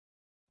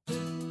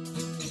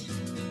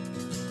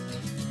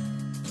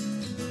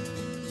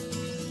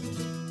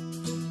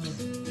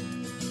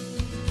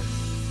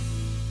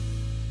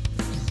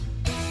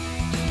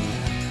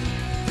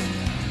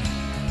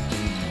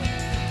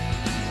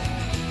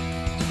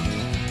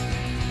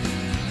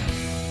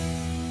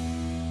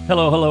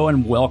Hello,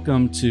 and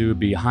welcome to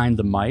Behind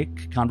the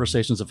Mic,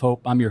 Conversations of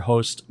Hope. I'm your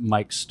host,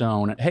 Mike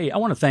Stone. Hey, I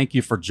want to thank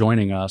you for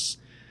joining us.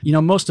 You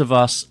know, most of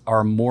us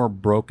are more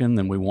broken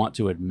than we want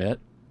to admit.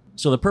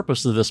 So the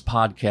purpose of this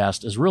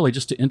podcast is really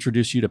just to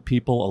introduce you to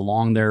people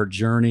along their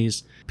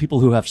journeys, people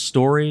who have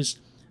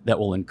stories that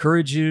will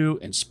encourage you,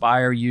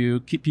 inspire you,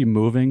 keep you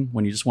moving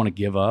when you just want to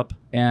give up,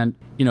 and,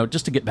 you know,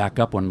 just to get back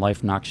up when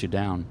life knocks you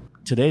down.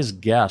 Today's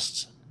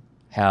guests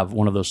have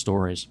one of those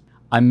stories.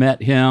 I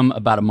met him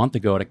about a month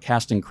ago at a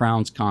Casting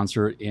Crowns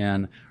concert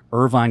in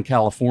Irvine,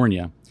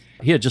 California.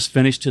 He had just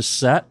finished his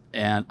set,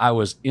 and I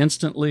was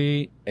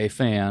instantly a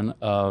fan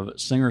of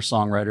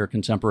singer-songwriter,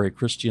 contemporary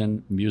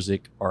Christian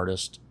music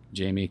artist,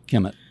 Jamie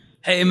Kimmett.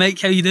 Hey, Mike,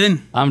 how you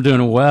doing? I'm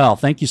doing well.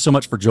 Thank you so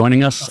much for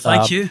joining us. Well,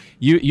 thank you.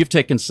 You've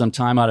taken some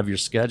time out of your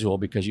schedule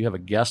because you have a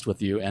guest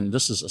with you, and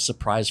this is a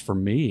surprise for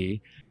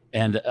me.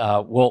 And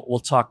we'll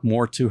talk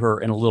more to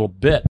her in a little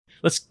bit.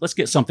 Let's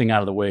get something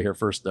out of the way here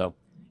first, though.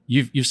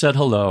 You've said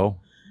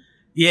hello.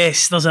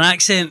 Yes, there's an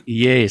accent.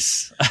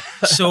 Yes.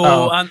 So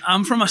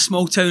I'm from a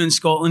small town in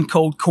Scotland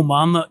called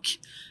Kilmarnock.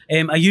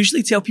 I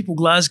usually tell people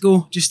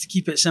Glasgow just to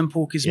keep it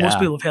simple because most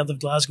people have heard of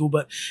Glasgow,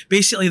 but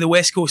basically the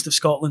west coast of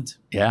Scotland.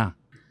 Yeah.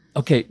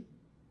 Okay.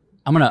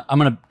 I'm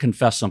gonna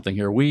confess something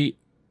here.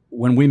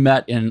 When we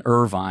met in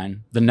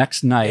Irvine, the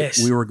next night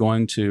we were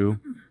going to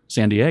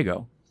San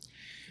Diego.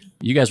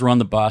 You guys were on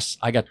the bus.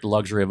 I got the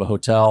luxury of a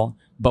hotel,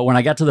 but when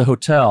I got to the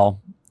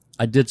hotel,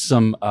 I did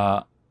some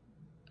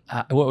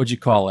what would you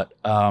call it?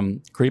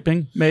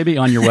 Creeping, maybe,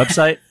 on your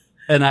website.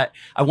 And I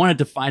wanted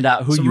to find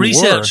out who you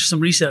were. Some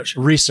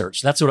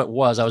research. That's what it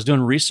was. I was doing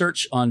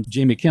research on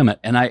Jamie Kimmett,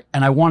 and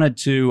I wanted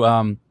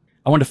to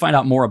find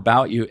out more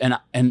about you.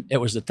 And it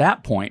was at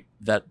that point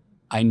that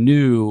I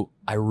knew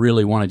I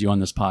really wanted you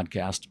on this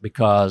podcast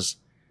because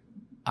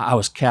I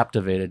was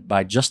captivated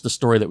by just the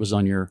story that was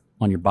on your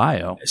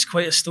bio. It's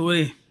quite a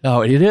story.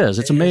 Oh, it is.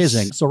 It's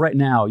amazing. So right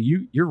now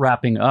you're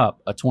wrapping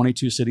up a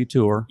 22-city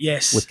tour.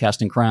 Yes. With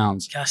Casting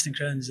Crowns. Casting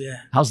Crowns,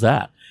 yeah. How's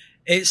that?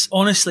 It's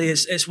honestly,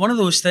 it's one of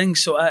those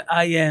things. So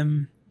I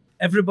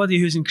everybody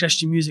who's in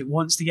Christian music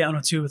wants to get on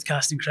a tour with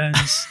Casting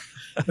Crowns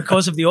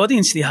because of the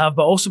audience they have,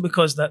 but also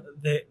because that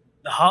the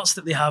hearts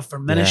that they have for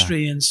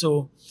ministry. Yeah. And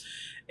so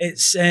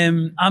it's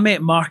I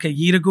met Mark a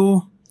year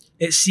ago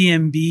at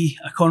CMB,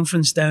 a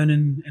conference down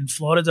in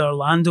Florida,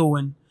 Orlando,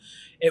 and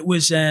it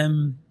was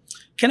kind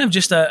of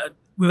just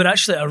we were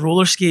actually at a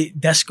roller skate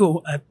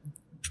disco.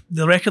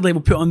 The record label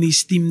put on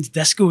these themed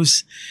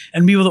discos,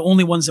 and we were the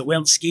only ones that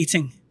weren't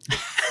skating.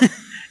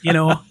 You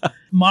know,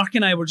 Mark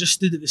and I were just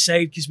stood at the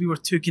side because we were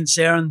too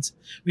concerned.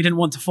 We didn't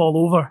want to fall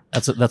over.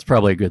 That's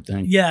probably a good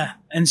thing. Yeah,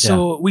 and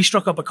so we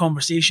struck up a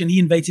conversation. He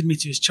invited me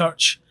to his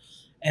church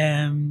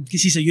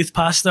because he's a youth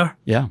pastor.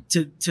 Yeah,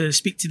 to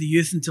speak to the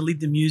youth and to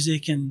lead the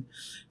music, and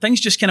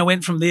things just kind of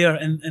went from there.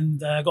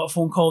 And I got a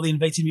phone call. They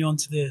invited me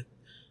onto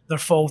their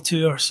fall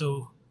tour,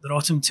 so their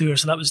autumn tour.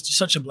 So that was just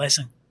such a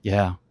blessing.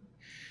 Yeah.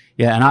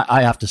 Yeah, and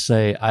I have to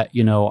say,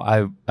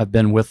 I've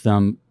been with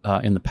them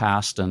in the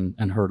past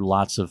and heard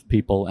lots of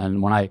people.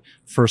 And when I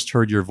first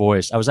heard your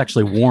voice, I was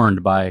actually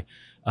warned by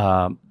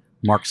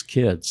Mark's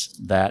kids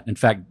that, in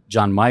fact,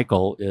 John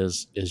Michael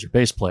is your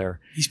bass player.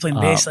 He's playing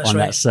bass, that's on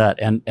right. That set.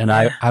 And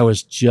I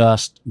was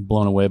just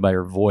blown away by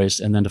your voice.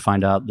 And then to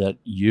find out that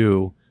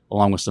you,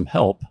 along with some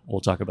help,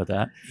 we'll talk about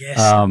that,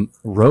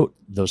 wrote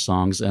those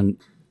songs. And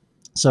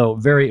so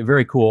very,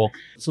 very cool.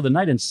 So the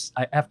night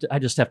I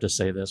just have to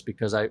say this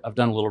because I've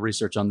done a little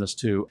research on this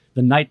too.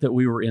 The night that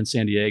we were in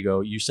San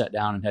Diego, you sat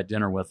down and had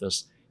dinner with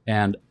us,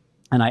 and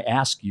I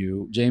asked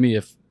you, Jamie,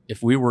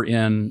 if we were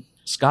in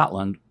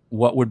Scotland,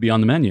 what would be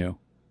on the menu?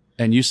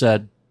 And you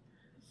said,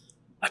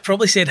 I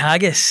probably said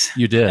haggis.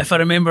 You did, if I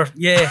remember.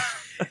 Yeah.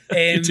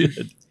 You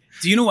did.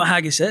 Do you know what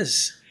haggis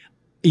is?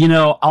 You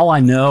know, all I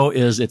know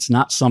is it's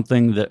not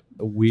something that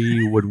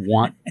we would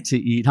want to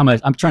eat.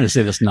 I'm trying to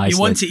say this nicely. You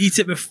want to eat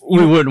it before?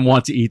 We wouldn't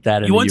want to eat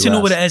that in the US. You want to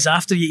know what it is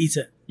after you eat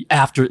it.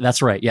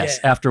 That's right. Yes,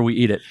 after we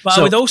eat it. But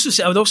I would also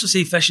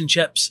say fish and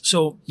chips.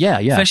 So yeah.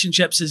 Fish and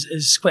chips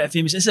is quite a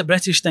famous. It's a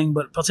British thing,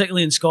 but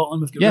particularly in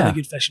Scotland, we've got really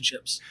good fish and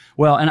chips.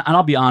 Well, and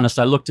I'll be honest.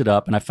 I looked it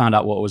up and I found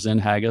out what was in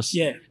haggis.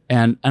 Yeah.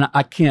 And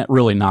I can't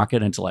really knock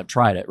it until I've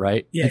tried it,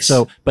 right? Yes. And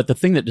so, but the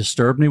thing that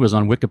disturbed me was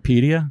on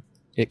Wikipedia.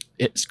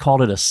 It's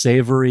called a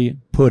savory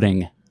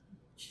pudding.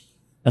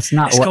 That's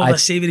not called a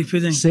savory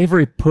pudding.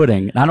 Savory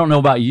pudding. And I don't know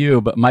about you,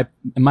 but my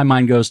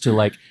mind goes to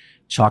like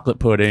chocolate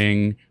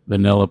pudding,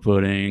 vanilla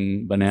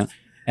pudding, banana,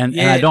 and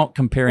I don't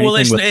compare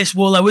anything with.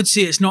 Well, I would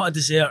say it's not a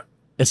dessert.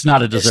 It's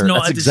not a dessert.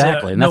 That's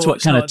exactly, and that's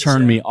what kind of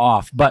turned me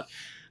off. But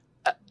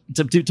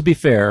to be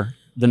fair,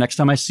 the next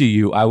time I see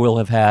you, I will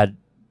have had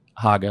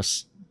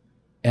haggis.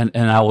 And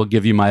I will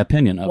give you my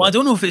opinion of it. Well, I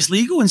don't know if it's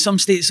legal in some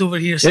states over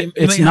here. So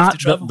it's not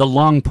the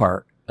lung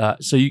part.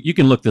 So you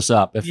can look this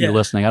up if you're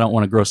listening. I don't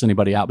want to gross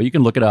anybody out, but you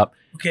can look it up.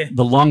 Okay.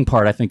 The lung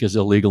part, I think, is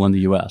illegal in the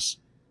U.S.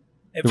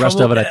 The rest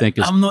of it, I think,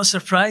 is... I'm not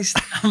surprised.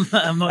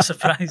 I'm not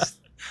surprised.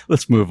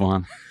 Let's move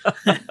on.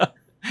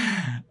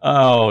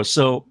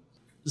 So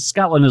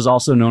Scotland is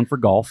also known for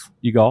golf.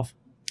 You golf?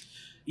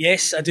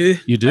 Yes, I do.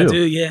 You do? I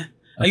do, yeah.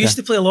 I used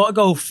to play a lot of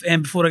golf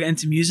before I got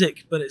into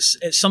music, but it's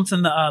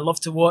something that I love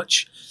to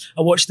watch.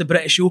 I watch the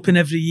British Open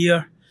every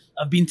year.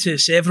 I've been to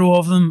several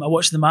of them. I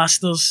watch the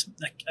Masters.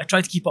 I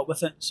try to keep up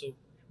with it. So,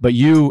 but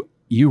you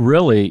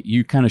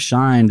kind of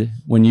shined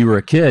when you were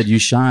a kid. You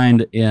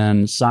shined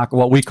in soccer,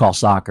 what we call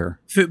soccer.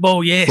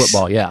 Football, yes.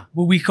 Football, yeah.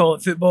 Well, we call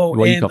it football.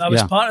 I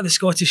was part of the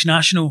Scottish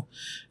national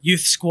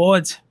youth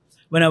squad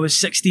when I was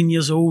 16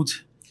 years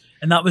old.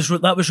 And that was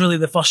really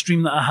the first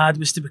dream that I had,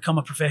 was to become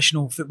a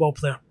professional football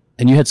player.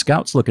 And you had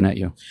scouts looking at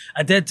you?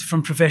 I did,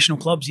 from professional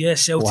clubs,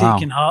 yes,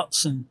 Celtic and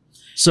Hearts. And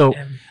so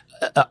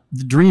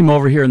the dream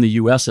over here in the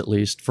U.S., at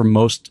least, for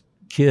most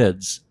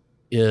kids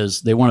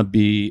is they want to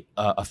be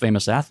a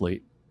famous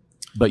athlete.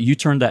 But you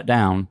turned that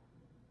down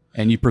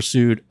and you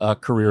pursued a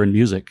career in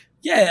music.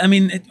 Yeah, I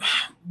mean,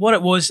 what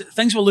it was,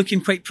 things were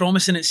looking quite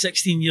promising at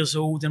 16 years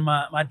old. And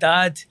my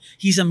dad,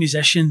 he's a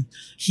musician.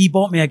 He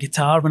bought me a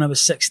guitar when I was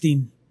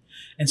 16.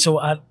 And so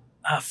I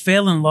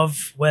fell in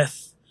love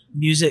with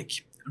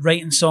music,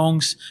 writing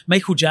songs.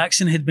 Michael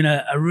Jackson had been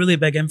a really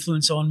big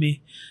influence on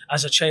me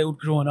as a child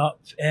growing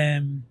up.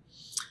 And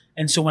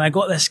so when I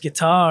got this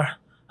guitar,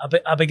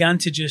 I began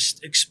to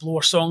just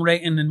explore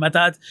songwriting. And my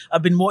dad,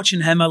 I've been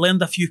watching him. I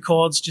learned a few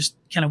chords, just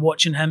kind of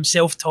watching him,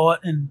 self-taught,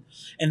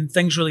 and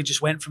things really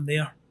just went from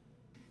there.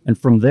 And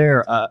from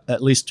there,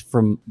 at least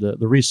from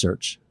the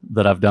research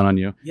that I've done on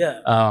you,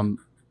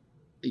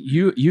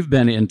 you've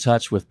been in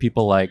touch with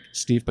people like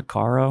Steve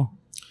Porcaro.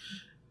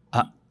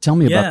 Tell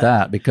me about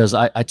that, because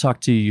I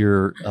talked to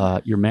your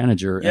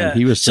manager, and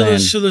he was saying.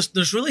 So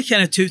there's really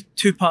kind of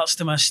two parts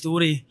to my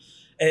story.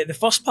 The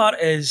first part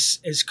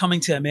is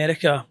coming to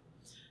America.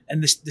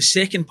 And the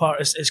second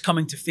part is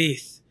coming to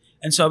faith.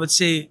 And so I would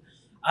say,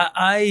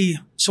 I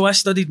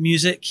studied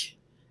music,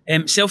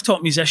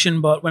 self-taught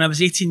musician, but when I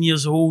was 18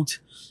 years old,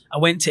 I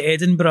went to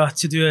Edinburgh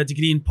to do a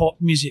degree in pop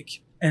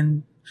music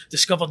and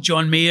discovered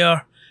John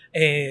Mayer,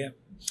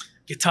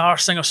 guitar,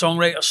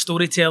 singer-songwriters,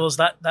 storytellers,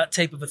 that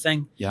type of a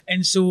thing. Yeah.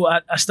 And so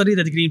I studied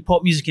a degree in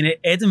pop music in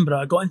Edinburgh.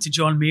 I got into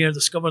John Mayer,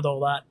 discovered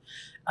all that,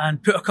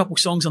 and put a couple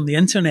songs on the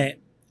internet.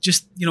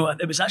 Just,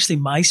 it was actually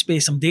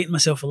MySpace. I'm dating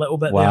myself a little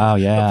bit there. Wow,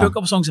 yeah. I put a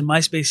couple songs in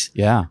MySpace.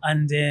 Yeah.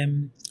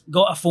 And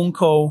got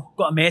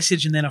a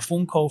message and then a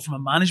phone call from a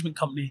management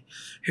company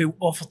who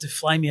offered to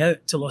fly me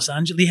out to Los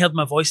Angeles. They heard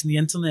my voice on the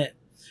internet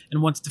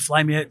and wanted to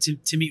fly me out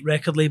to meet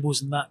record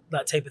labels and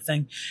that type of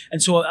thing.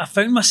 And so I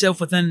found myself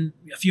within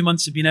a few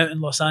months of being out in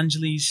Los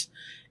Angeles.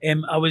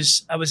 I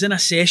was in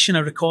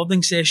a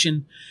recording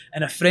session,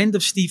 and a friend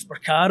of Steve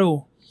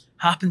Porcaro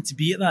happened to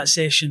be at that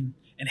session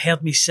and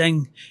heard me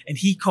sing. And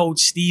he called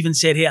Steve and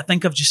said, "Hey, I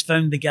think I've just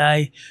found the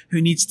guy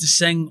who needs to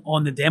sing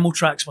on the demo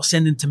tracks we're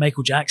sending to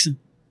Michael Jackson."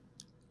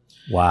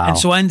 Wow. And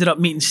so I ended up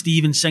meeting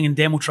Steve and singing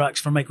demo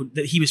tracks for Michael.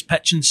 That he was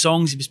pitching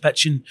songs, he was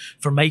pitching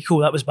for Michael.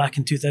 That was back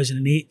in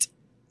 2008.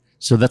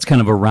 So that's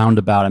kind of a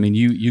roundabout. I mean,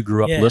 you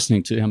grew up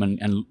listening to him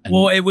and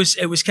well, it was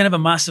kind of a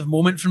massive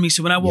moment for me.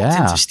 So when I walked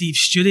into Steve's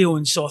studio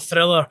and saw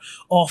Thriller,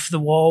 Off the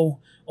Wall,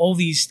 all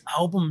these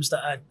albums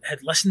that I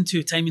had listened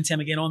to time and time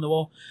again on the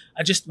wall,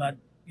 I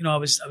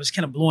was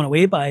kind of blown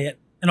away by it.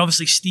 And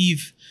obviously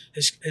Steve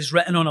has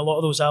written on a lot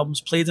of those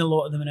albums, played in a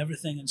lot of them and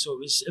everything. And so it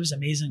was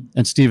amazing.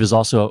 And Steve is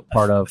also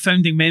part of...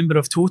 founding member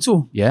of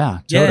Toto. Yeah,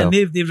 Toto. Yeah, and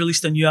they've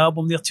released a new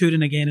album. They're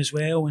touring again as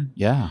well. And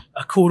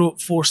I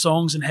co-wrote 4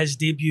 songs in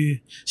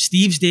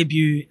Steve's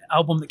debut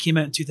album that came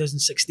out in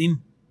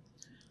 2016,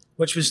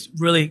 which was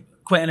really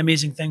quite an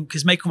amazing thing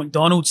because Michael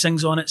McDonald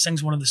sings on it,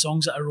 sings one of the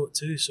songs that I wrote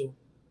too. So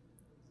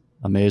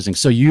amazing.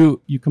 So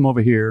you come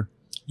over here.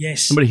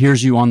 Yes. Somebody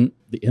hears you on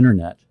the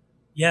internet.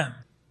 Yeah.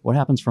 What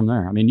happens from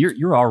there? I mean,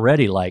 you're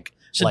already like...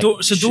 So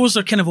doors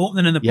are kind of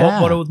opening in the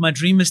pop world. My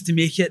dream is to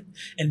make it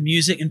in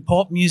music, in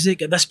pop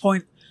music. At this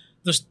point,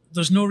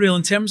 there's no real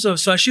in terms of...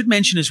 So I should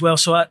mention as well,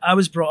 so I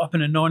was brought up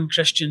in a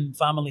non-Christian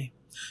family.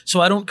 So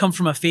I don't come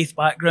from a faith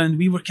background.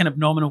 We were kind of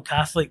nominal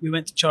Catholic. We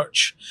went to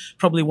church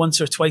probably once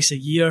or twice a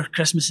year,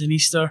 Christmas and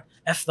Easter,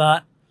 if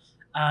that.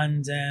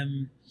 And...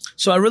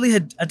 so I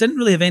didn't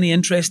really have any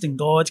interest in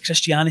God,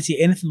 Christianity,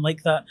 anything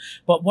like that.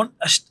 But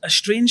a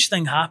strange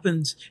thing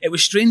happened. It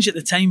was strange at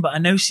the time, but I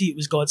now see it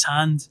was God's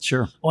hand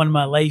on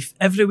my life.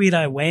 Everywhere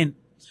I went,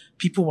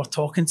 people were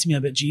talking to me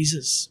about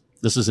Jesus.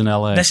 This is in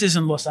LA. This is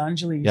in Los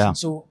Angeles. Yeah. And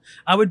so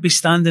I would be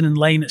standing in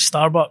line at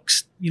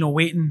Starbucks,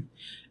 waiting.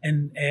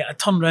 And I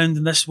turned around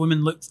and this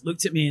woman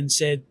looked at me and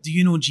said, "Do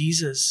you know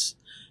Jesus?"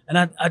 And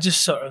I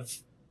just sort of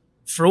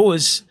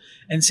froze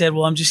and said,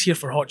 "Well, I'm just here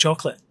for hot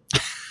chocolate."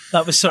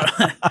 That was sort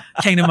of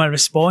kind of my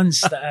response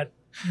that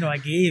I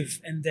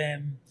gave. And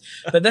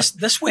but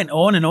this went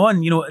on and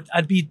on.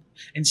 I'd be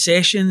in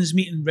sessions,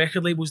 meeting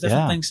record labels,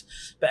 different things.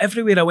 But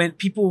everywhere I went,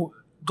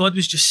 God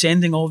was just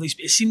sending all these.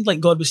 It seemed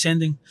like God was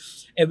sending.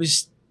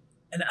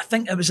 And I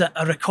think it was a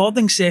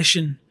recording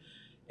session.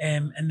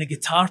 And the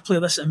guitar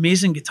player, this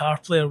amazing guitar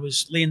player,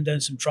 was laying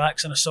down some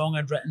tracks on a song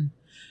I'd written.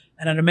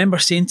 And I remember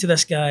saying to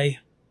this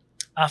guy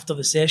after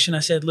the session, I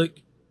said, "Look,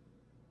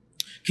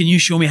 can you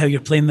show me how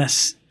you're playing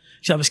this?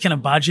 So I was kind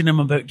of badgering him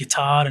about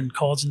guitar and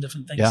chords and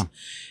different things. Yeah.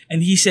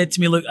 And he said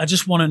to me, look, I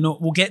just want to know,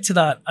 we'll get to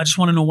that. I just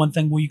want to know one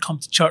thing. Will you come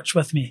to church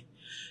with me?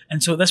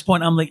 And so at this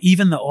point, I'm like,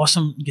 even the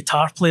awesome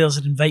guitar players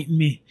are inviting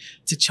me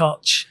to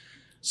church.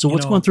 So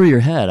what's going through your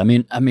head? I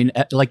mean,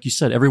 like you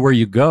said, everywhere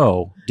you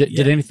go,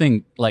 did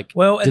anything like,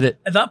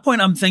 at that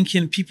point, I'm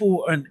thinking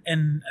people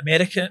in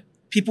America,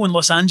 people in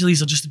Los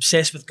Angeles are just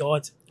obsessed with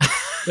God.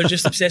 They're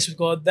just obsessed with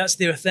God. That's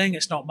their thing.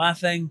 It's not my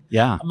thing.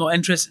 Yeah. I'm not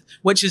interested,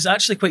 which is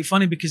actually quite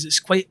funny because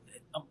it's quite,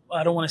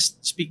 I don't want to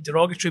speak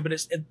derogatory,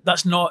 but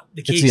that's not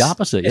the case. It's the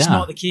opposite. It's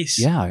not the case.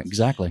 Yeah,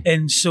 exactly.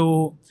 And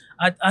so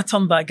I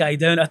turned that guy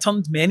down. I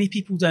turned many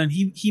people down.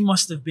 He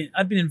must have been,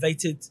 I'd been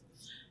invited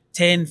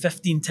 10,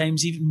 15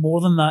 times, even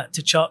more than that,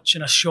 to church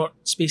in a short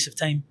space of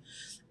time.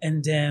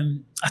 And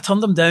I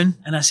turned him down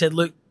and I said,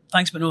 look,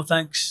 thanks, but no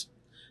thanks.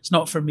 It's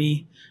not for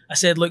me. I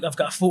said, look, I've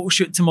got a photo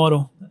shoot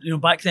tomorrow.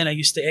 Back then I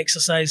used to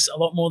exercise a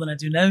lot more than I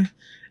do now.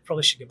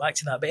 Probably should get back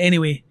to that. But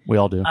anyway. We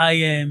all do.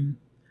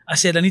 I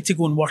said, I need to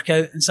go and work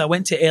out. And so I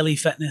went to LA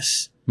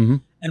Fitness. Mm-hmm.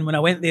 And when I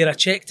went there, I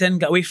checked in,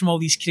 got away from all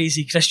these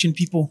crazy Christian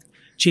people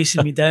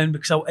chasing me down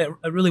because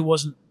it really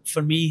wasn't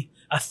for me,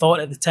 I thought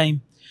at the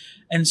time.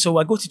 And so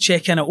I go to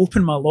check in, I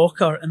open my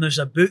locker and there's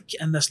a book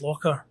in this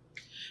locker.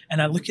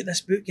 And I look at this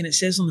book and it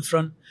says on the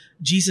front,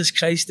 Jesus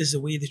Christ is the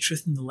way, the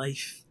truth and the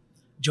life.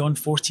 John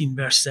 14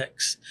 verse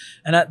 6.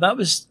 And that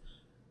was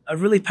a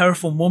really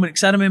powerful moment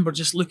because I remember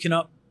just looking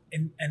up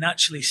and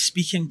actually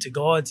speaking to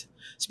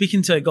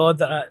a God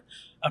that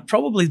I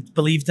probably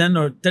believed in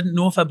or didn't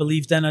know if I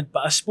believed in it,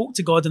 but I spoke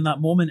to God in that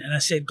moment and I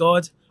said,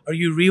 God, are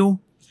you real?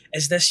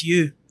 Is this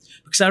you?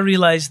 Because I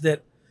realized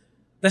that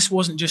this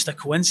wasn't just a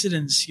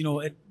coincidence.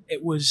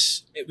 It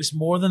was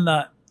more than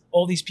that.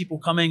 All these people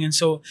coming. And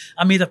so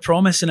I made a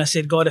promise and I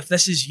said, God, if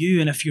this is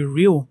you and if you're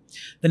real,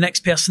 the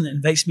next person that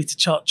invites me to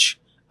church,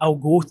 I'll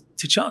go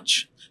to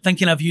church.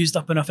 Thinking I've used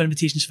up enough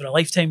invitations for a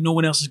lifetime. No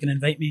one else is going to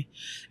invite me.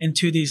 And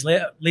 2 days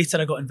later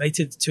I got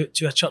invited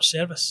to a church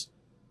service.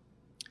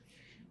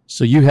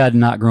 So you had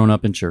not grown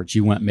up in church.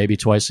 You went maybe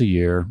twice a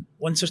year.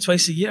 Once or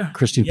twice a year.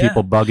 Christian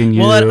people bugging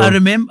you. Well,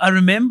 I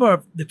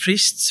remember the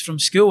priests from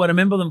school. I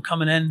remember them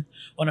coming in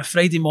on a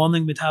Friday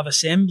morning. We'd have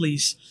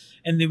assemblies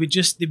and they would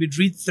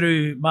read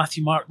through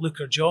Matthew, Mark, Luke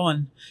or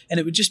John. And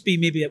it would just be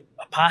maybe a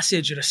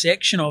passage or a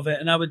section of it.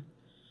 And I would,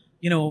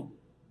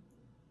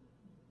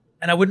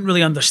 and I wouldn't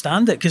really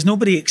understand it because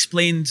nobody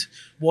explained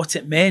what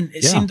it meant.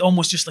 It seemed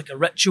almost just like a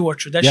ritual or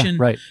tradition.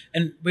 Yeah, right.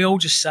 And we all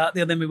just sat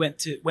there. Then we went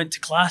to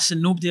class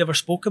and nobody ever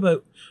spoke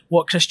about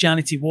what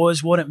Christianity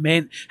was, what it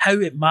meant, how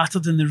it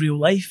mattered in the real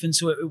life. And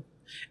so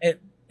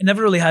it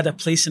never really had a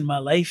place in my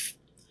life.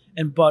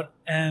 It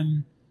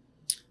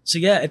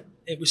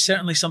was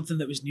certainly something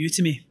that was new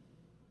to me.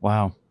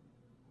 Wow.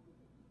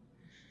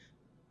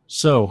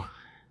 So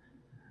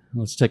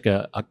let's take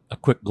a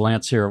quick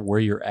glance here at where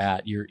you're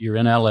at. You're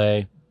in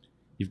LA.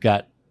 You've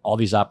got all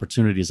these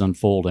opportunities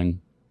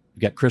unfolding.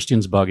 You've got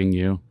Christians bugging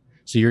you.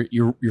 So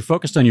you're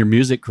focused on your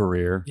music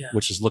career,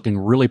 which is looking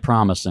really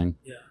promising.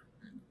 Yeah.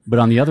 But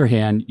on the other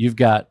hand, you've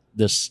got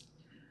this,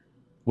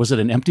 was it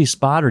an empty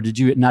spot or did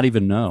you not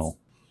even know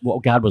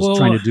what God was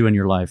trying to do in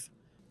your life?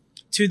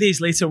 2 days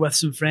later with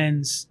some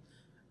friends,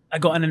 I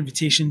got an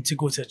invitation to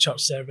go to a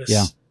church service.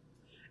 Yeah.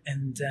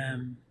 And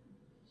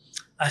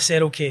I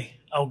said, okay,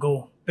 I'll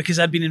go. Because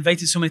I'd been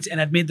invited so many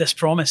and I'd made this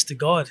promise to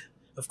God.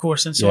 Of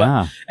course. And so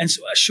I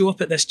show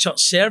up at this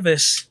church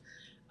service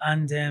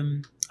and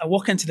I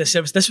walk into the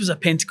service. This was a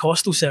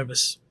Pentecostal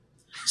service.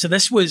 So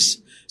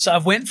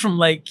I've went from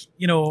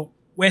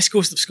West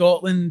Coast of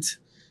Scotland,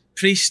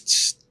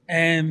 priests,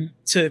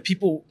 to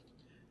people,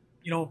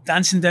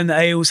 dancing down the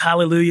aisles,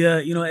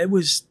 hallelujah. It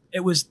was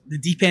the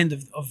deep end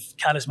of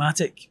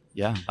charismatic.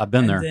 Yeah, I've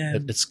been there.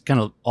 It's kind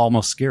of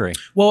almost scary.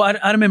 Well,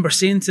 I remember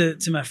saying to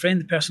my friend,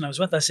 the person I was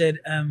with, I said,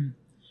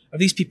 are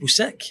these people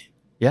sick?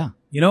 Yeah.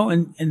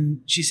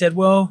 And she said,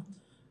 well,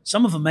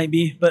 some of them might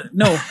be, but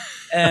no.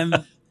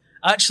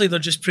 Actually, they're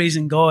just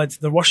praising God.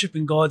 They're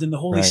worshiping God and the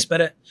Holy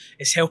Spirit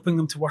is helping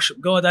them to worship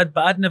God.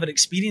 But I'd never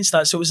experienced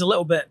that. So it was a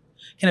little bit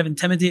kind of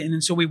intimidating.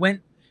 And so we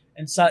went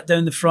and sat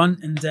down the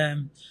front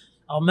and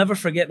I'll never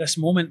forget this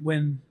moment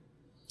when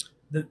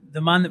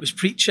the man that was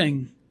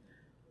preaching,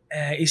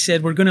 he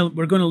said, we're going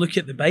to look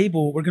at the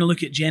Bible. We're going to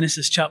look at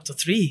Genesis chapter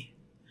 3.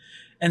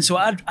 And so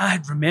I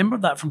had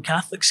remembered that from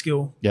Catholic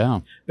school. Yeah.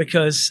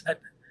 Because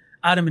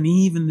Adam and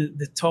Eve and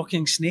the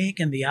talking snake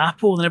and the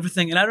apple and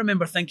everything. And I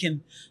remember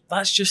thinking,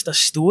 that's just a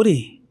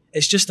story.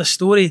 It's just a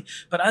story.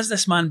 But as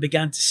this man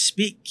began to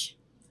speak,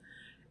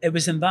 it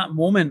was in that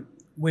moment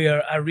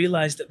where I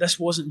realized that this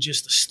wasn't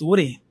just a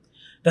story.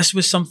 This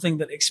was something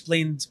that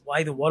explained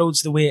why the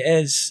world's the way it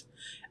is.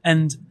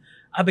 And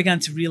I began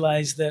to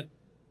realize that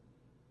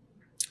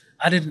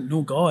I didn't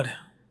know God.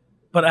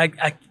 But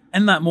I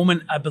in that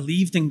moment, I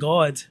believed in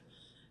God.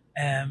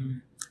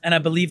 And I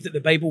believed that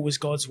the Bible was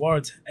God's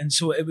word. And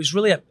so it was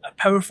really a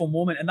powerful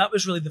moment. And that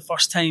was really the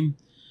first time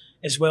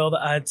as well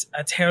that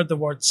I'd heard the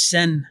word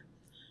sin.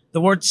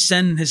 The word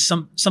sin is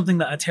something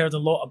that I'd heard a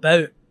lot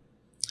about,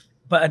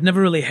 but I'd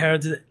never really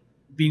heard it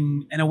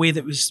been in a way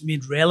that was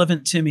made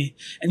relevant to me.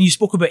 And you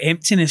spoke about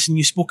emptiness, and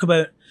you spoke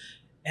about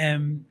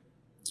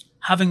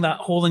having that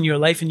hole in your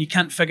life and you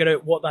can't figure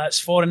out what that's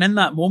for. And in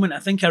that moment, I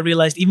think I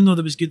realized, even though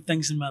there was good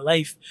things in my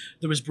life,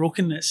 there was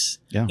brokenness,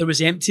 there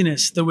was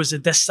emptiness, there was a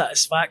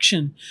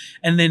dissatisfaction.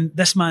 And then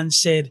this man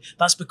said,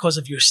 that's because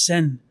of your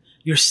sin.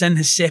 Your sin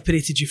has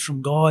separated you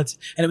from God.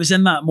 And it was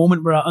in that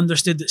moment where I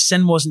understood that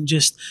sin wasn't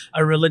just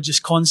a religious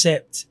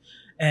concept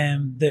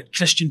that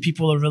Christian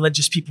people or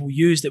religious people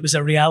used. It was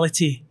a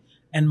reality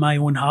in my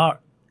own heart,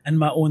 in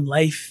my own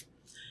life.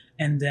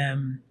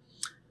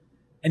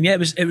 And yeah,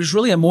 it was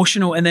really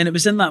emotional. And then it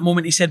was in that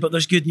moment he said, but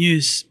there's good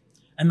news.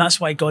 And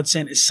that's why God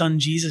sent his son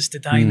Jesus to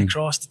die on the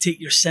cross, to take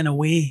your sin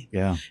away.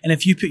 Yeah. And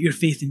if you put your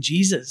faith in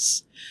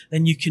Jesus,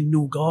 then you can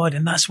know God.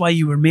 And that's why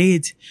you were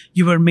made.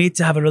 You were made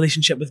to have a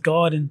relationship with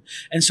God.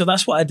 And so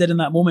that's what I did in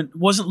that moment. I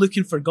wasn't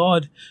looking for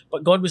God,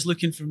 but God was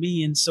looking for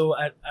me. And so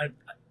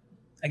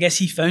I guess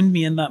he found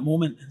me in that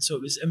moment. And so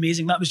it was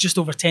amazing. That was just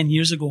over 10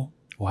 years ago.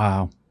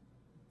 Wow.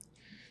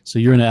 So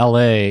you're in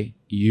LA.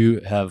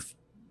 You have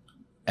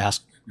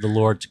asked the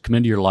Lord to come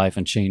into your life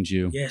and change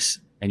you. Yes.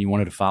 And you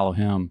wanted to follow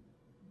him.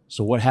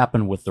 So what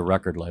happened with the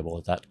record label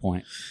at that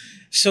point?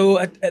 So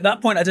at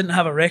that point, I didn't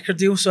have a record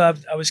deal. So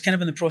I was kind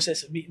of in the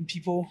process of meeting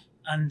people.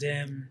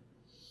 And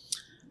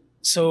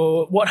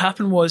so what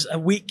happened was a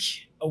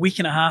week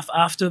and a half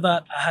after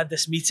that, I had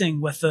this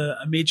meeting with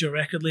a major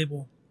record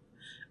label.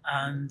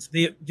 And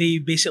they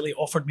basically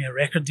offered me a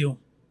record deal,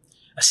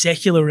 a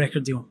secular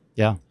record deal.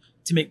 Yeah.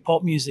 To make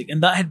pop music.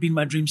 And that had been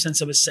my dream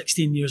since I was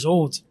 16 years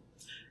old,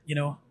 you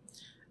know.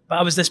 But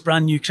I was this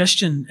brand new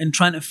Christian and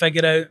trying to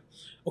figure out,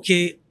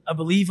 okay, I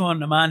believe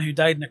on a man who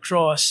died on a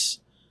cross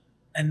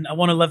and I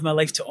want to live my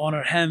life to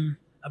honor him.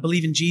 I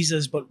believe in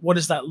Jesus, but what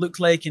does that look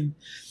like? And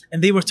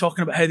they were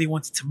talking about how they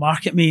wanted to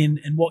market me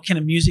and what kind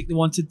of music they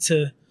wanted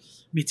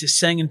me to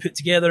sing and put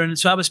together. And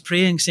so I was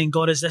praying, saying,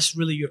 God, is this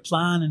really your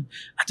plan? And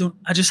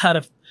I just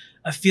had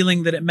a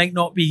feeling that it might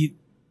not be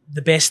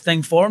the best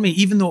thing for me,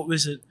 even though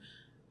it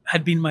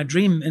had been my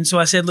dream. And so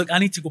I said, look, I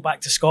need to go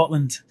back to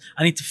Scotland.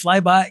 I need to fly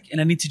back and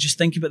I need to just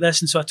think about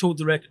this. And so I told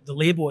the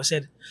label, I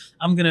said,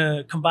 I'm going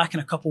to come back in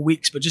a couple of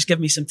weeks, but just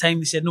give me some time.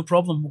 They said, no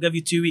problem. We'll give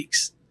you 2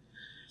 weeks.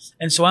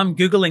 And so I'm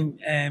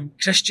Googling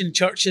Christian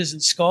churches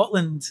in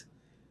Scotland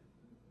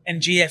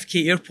in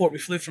JFK airport. We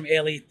flew from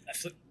LA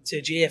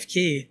to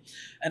JFK.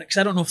 And because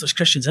I don't know if there's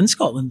Christians in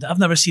Scotland. I've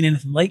never seen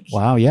anything like.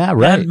 Wow. Yeah.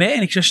 Right. I haven't met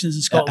any Christians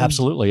in Scotland.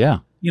 Absolutely. Yeah.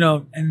 You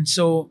know, and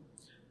so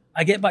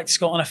I get back to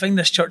Scotland. I find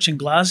this church in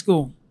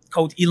Glasgow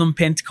called Elim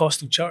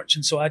Pentecostal Church.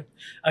 And so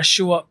I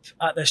show up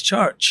at this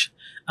church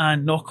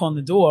and knock on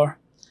the door,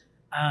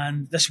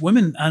 and this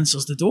woman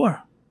answers the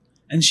door.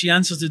 And she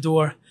answers the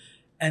door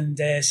and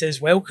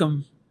says,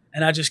 welcome.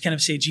 And I just kind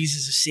of say,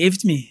 Jesus has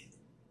saved me.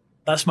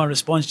 That's my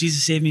response.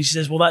 Jesus saved me. She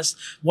says, well, that's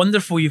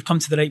wonderful. You've come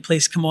to the right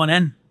place. Come on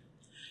in.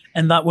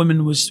 And that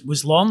woman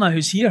was Lorna,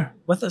 who's here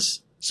with us.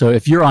 So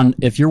if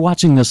you're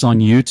watching this on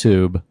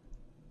YouTube,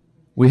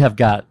 we have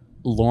got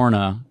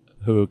Lorna,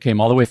 who came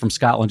all the way from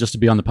Scotland just to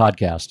be on the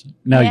podcast.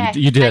 No, yeah,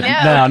 you did.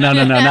 No, not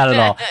at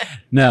all.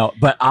 No,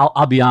 but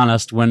I'll be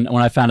honest. When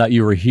I found out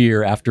you were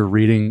here after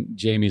reading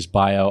Jamie's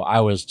bio, I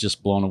was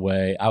just blown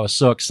away. I was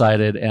so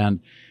excited. And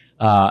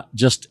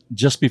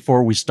just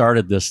before we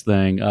started this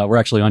thing, we're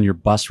actually on your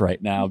bus right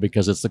now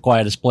because it's the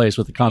quietest place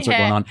with the concert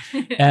going on.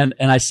 And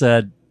I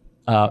said,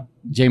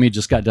 Jamie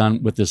just got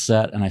done with this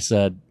set, and I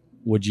said,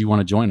 would you want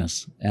to join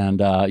us?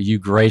 And you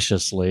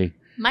graciously.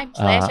 My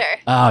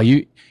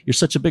pleasure. You're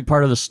such a big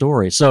part of the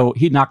story. So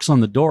he knocks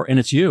on the door and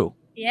it's you.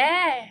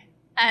 Yeah.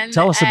 And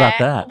tell us about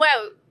that.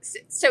 Well,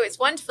 so it's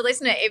wonderful,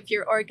 isn't it? If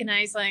you're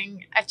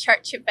organizing a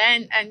church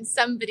event and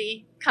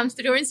somebody comes to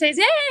the door and says,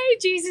 hey,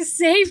 Jesus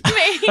saved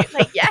me.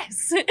 Like,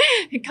 yes,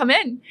 come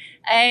in.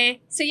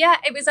 So yeah,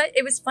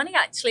 it was funny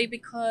actually,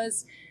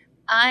 because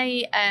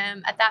I,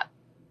 at that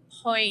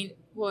point,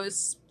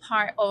 was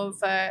part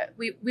of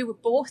we were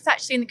both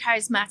actually in the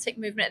charismatic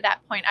movement at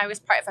that point. I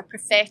was part of a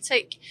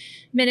prophetic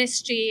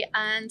ministry,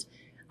 and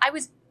I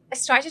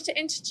started to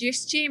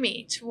introduce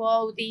Jamie to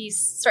all these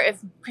sort of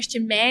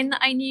Christian men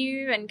that I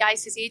knew and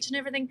guys his age and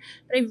everything.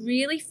 But I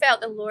really felt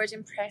the Lord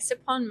impress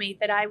upon me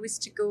that I was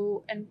to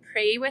go and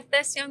pray with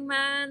this young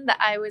man,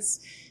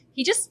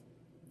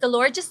 the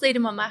Lord just laid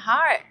him on my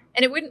heart.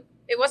 And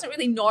it wasn't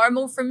really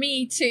normal for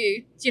me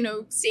to,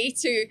 say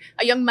to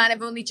a young man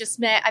I've only just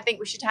met, I think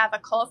we should have a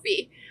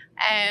coffee.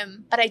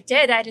 But I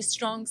did. I had a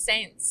strong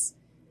sense.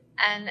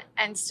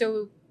 And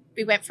so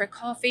we went for a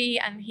coffee,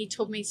 and he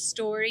told me his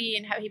story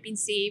and how he'd been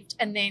saved,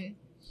 and then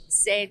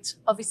said,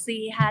 obviously,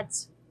 he had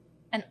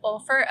an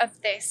offer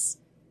of this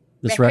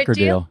record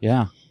deal.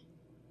 Yeah.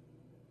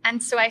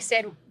 And so I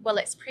said, well,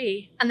 let's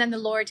pray. And then the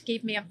Lord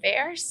gave me a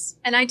verse,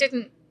 and I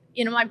didn't,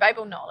 my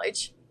Bible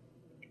knowledge.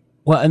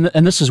 Well,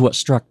 and this is what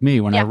struck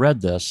me when I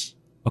read this.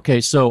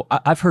 Okay, so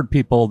I've heard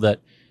people that,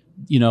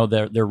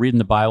 they're reading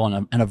the Bible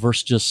and a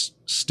verse just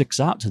sticks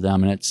out to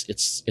them, and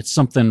it's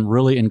something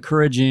really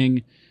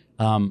encouraging,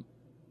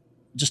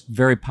 just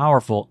very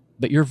powerful.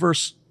 But your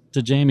verse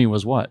to Jamie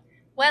was what?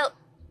 Well,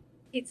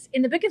 it's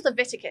in the book of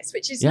Leviticus,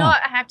 which is Yeah.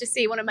 not, I have to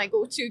say, one of my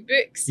go-to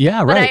books.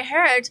 Yeah, But right.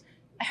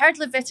 I heard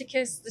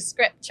Leviticus, the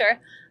scripture,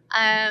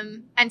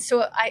 and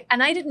so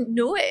I didn't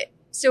know it.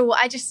 So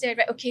I just said,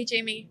 right, okay,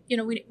 Jamie,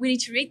 we need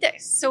to read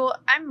this. So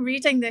I'm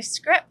reading this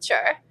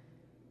scripture,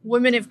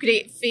 women of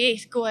great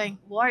faith, going,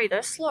 why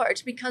this,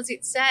 Lord? Because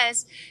it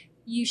says,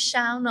 you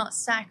shall not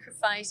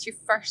sacrifice your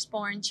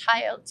firstborn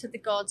child to the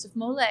gods of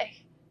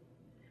Molech.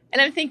 And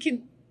I'm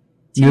thinking,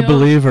 New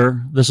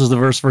believer, this is the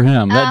verse for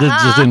him. That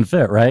just didn't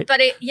fit, right?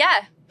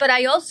 But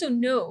I also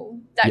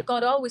know that Yep.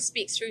 God always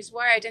speaks through his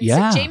word. And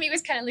Yeah. so Jamie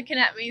was kind of looking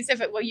at me as if,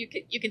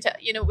 you can tell,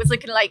 was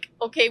looking like,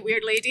 okay,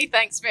 weird lady,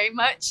 thanks very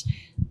much.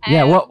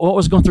 Yeah, what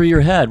was going through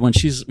your head when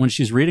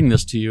she's reading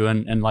this to you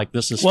and like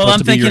this is Well, supposed I'm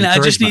to be your thinking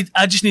encouragement?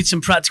 I just need some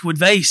practical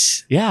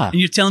advice. Yeah. And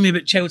you're telling me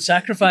about child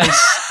sacrifice.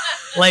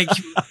 Like,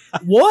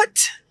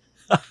 what?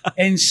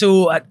 And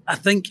so I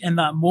think in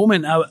that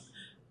moment,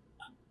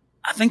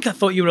 I think I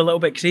thought you were a little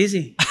bit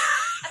crazy. I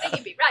think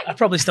you'd be right. I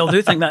probably still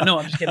do think that. No,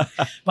 I'm just kidding.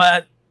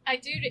 But I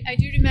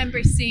do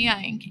remember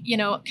saying,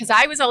 because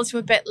I was also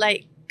a bit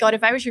like, God,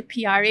 if I was your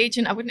PR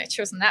agent, I wouldn't have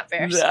chosen that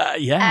verse.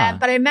 Yeah.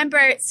 But I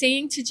remember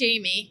saying to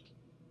Jamie,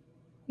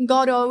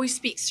 God always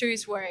speaks through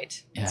his word.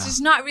 Yeah. So it's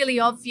not really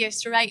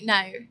obvious right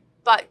now,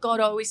 but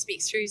God always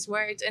speaks through his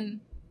word.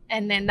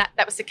 And then that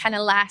was the kind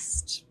of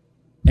last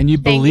And you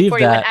thing believe before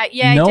you went that, out.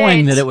 Yeah, I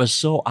knowing did. that it was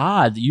so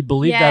odd, you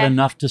believe that Yeah.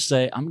 enough to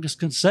say, I'm just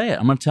going to say it.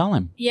 I'm going to tell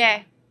him.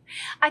 Yeah.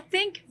 I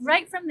think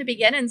right from the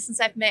beginning, since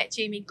I've met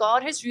Jamie,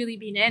 God has really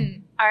been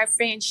in our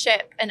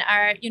friendship and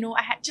our,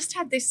 just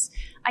had this,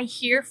 I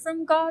hear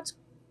from God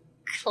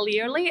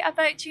clearly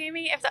about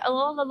Jamie. If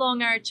all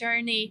along our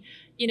journey,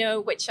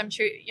 which I'm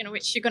sure,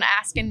 which you're going to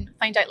ask and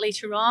find out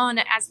later on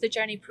as the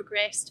journey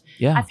progressed,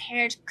 Yeah. I've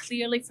heard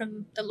clearly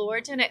from the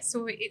Lord in it.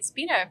 So it's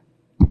been a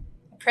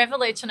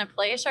privilege and a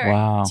pleasure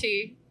Wow.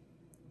 to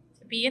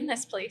be in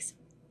this place.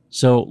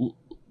 So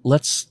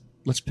let's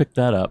pick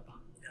that up.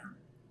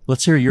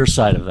 Let's hear your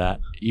side of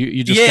that.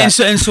 You just yeah,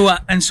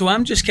 got, and so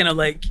I'm just kind of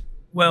like,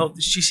 well,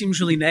 she seems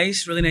really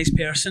nice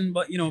person,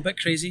 but a bit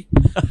crazy.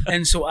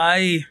 And so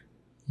I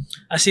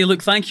say,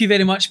 look, thank you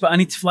very much, but I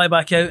need to fly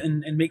back out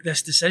and make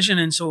this decision.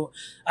 And so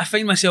I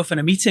find myself in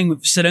a meeting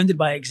surrounded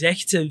by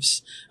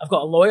executives. I've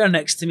got a lawyer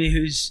next to me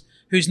who's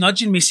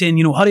nudging me saying,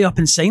 hurry up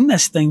and sign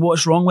this thing.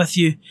 What's wrong with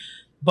you?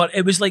 But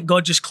it was like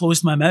God just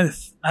closed my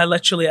mouth.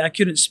 I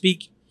couldn't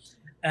speak.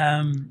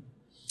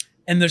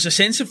 And there's a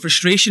sense of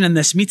frustration in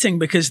this meeting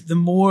because the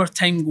more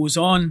time goes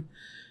on,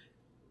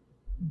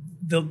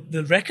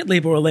 the record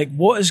label are like,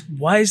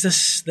 why is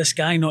this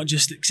guy not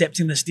just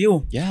accepting this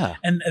deal? yeah.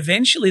 And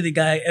eventually the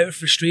guy, out of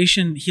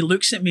frustration, he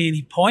looks at me and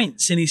he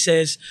points and he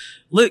says,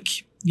 look,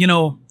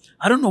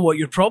 I don't know what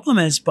your problem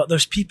is, but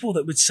there's people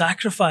that would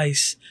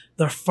sacrifice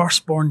their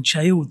firstborn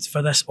child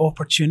for this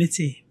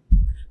opportunity.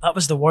 That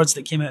was the words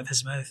that came out of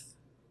his mouth.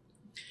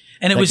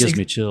 And That gives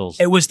me chills.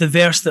 it was the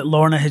verse that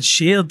Lorna had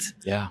shared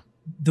Yeah.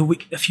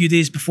 a few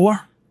days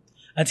before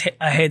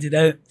I headed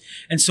out.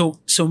 And so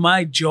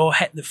my jaw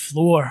hit the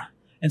floor.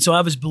 And so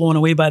I was blown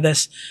away by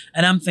this.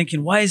 And I'm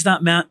thinking, why is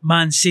that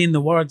man saying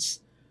the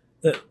words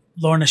that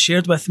Lorna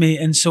shared with me?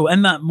 And so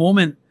in that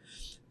moment,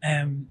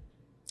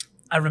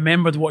 I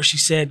remembered what she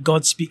said,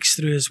 God speaks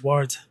through his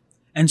word.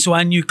 And so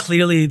I knew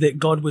clearly that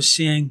God was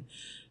saying,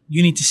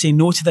 you need to say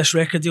no to this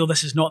record deal.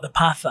 This is not the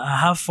path that I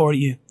have for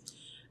you.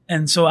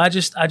 And so I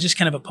just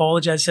kind of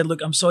apologized. I said, look,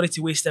 I'm sorry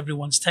to waste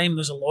everyone's time.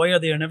 There's a lawyer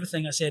there and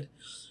everything. I said,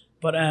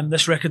 but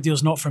this record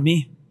deal's not for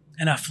me.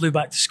 And I flew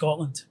back to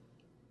Scotland.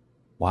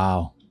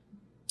 Wow.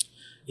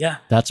 Yeah.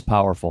 That's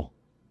powerful.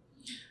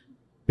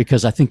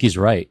 Because I think he's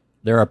right.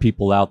 There are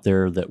people out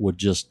there that would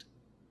just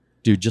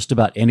do just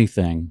about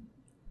anything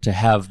to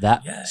have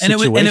that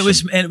situation. And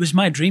it was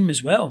my dream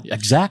as well.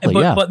 Exactly.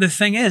 But the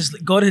thing is,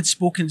 God had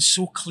spoken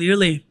so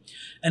clearly.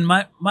 And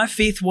my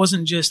faith I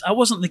wasn't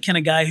the kind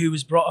of guy who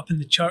was brought up in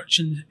the church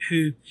and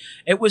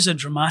it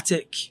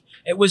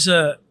was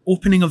a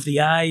opening of the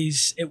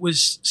eyes. It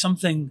was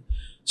something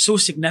so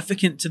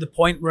significant to the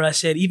point where I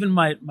said, even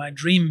my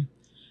dream,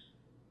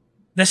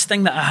 this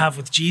thing that I have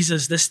with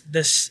Jesus,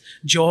 this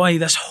joy,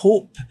 this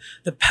hope,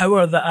 the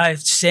power that I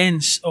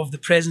sense of the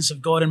presence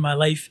of God in my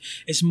life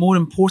is more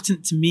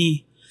important to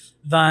me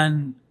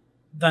than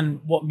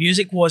what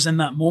music was in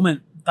that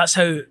moment. That's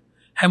how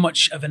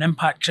much of an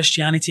impact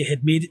Christianity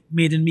had made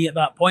in me at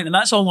that point. And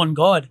that's all on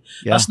God.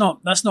 Yeah. That's not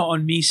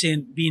on me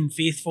saying being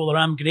faithful or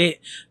I'm great.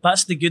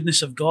 That's the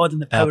goodness of God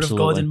and the power Absolutely.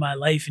 of God in my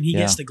life. And he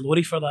gets the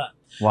glory for that.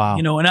 Wow.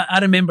 And I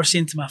remember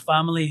saying to my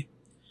family,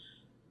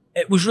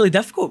 it was really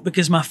difficult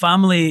because my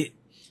family,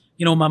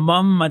 my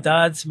mum, my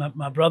dad,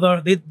 my brother,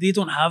 they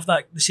don't have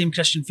the same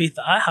Christian faith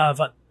that I have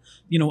at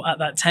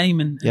that time.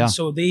 And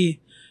so they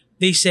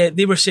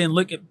were saying,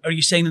 look, are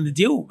you signing the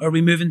deal? Are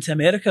we moving to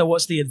America?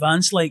 What's the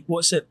advance like?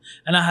 What's it?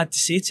 And I had to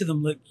say to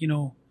them, look,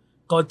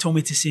 God told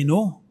me to say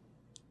no.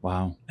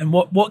 Wow. And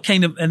what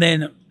kind of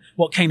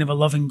a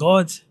loving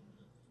God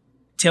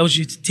tells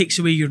you takes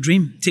away your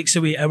dream, takes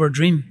away our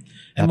dream.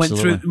 And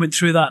Absolutely. went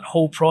through that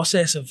whole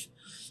process of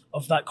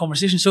that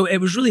conversation. So it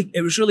was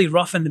really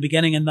rough in the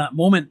beginning in that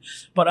moment,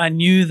 but I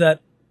knew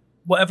that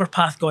whatever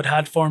path God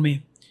had for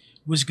me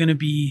was going to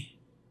be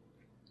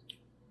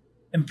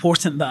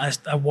important that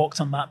I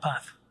walked on that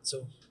path.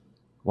 So,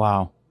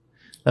 wow,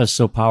 that is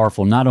so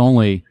powerful. Not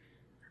only,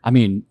 I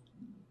mean,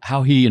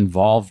 how he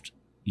involved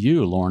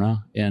you,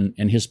 Lorna, in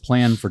his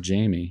plan for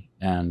Jamie,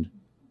 and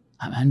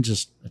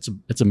just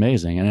it's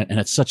amazing, and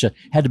it's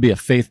had to be a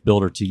faith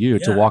builder to you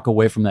to walk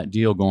away from that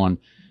deal going,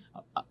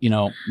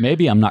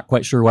 maybe I'm not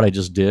quite sure what I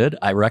just did.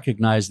 I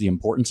recognize the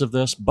importance of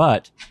this,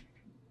 but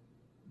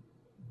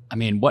I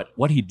mean,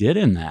 what he did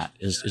in that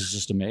is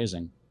just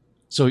amazing.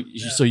 So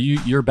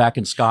you're back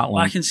in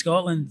Scotland. Back in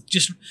Scotland,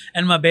 just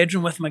in my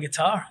bedroom with my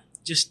guitar,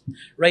 just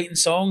writing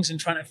songs and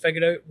trying to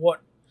figure out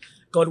what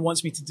God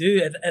wants me to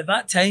do. At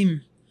that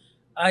time,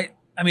 I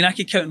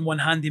could count in one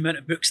hand the amount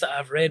of books that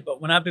I've read, but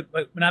when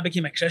I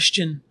became a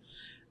Christian,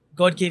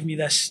 God gave me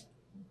this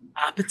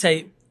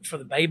appetite for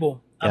the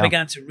Bible. I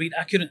began to read.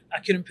 I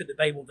couldn't put the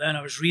Bible down.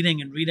 I was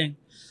reading,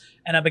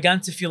 and I began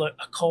to feel a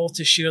call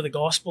to share the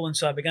gospel. And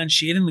so I began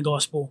sharing the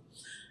gospel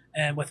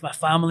with my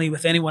family,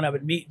 with anyone I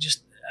would meet,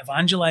 just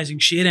evangelizing,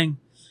 sharing,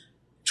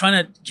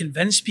 trying to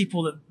convince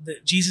people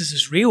that Jesus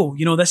is real.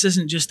 This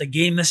isn't just a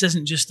game. This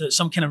isn't just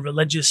some kind of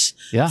religious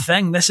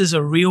thing. This is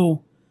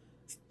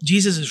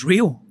Jesus is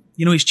real.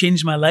 He's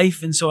changed my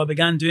life. And so I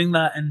began doing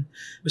that and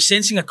was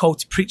sensing a call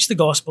to preach the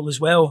gospel as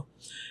well.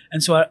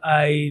 And so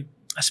I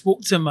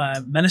spoke to my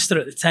minister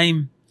at the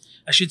time.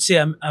 I should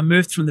say I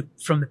moved from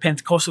the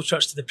Pentecostal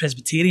church to the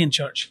Presbyterian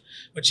church,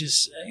 which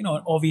is, an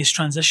obvious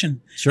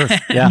transition. Sure.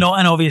 Yeah. Not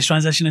an obvious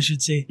transition, I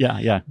should say. Yeah,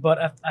 yeah.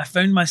 But I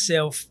found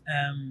myself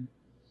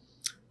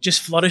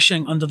just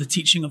flourishing under the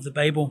teaching of the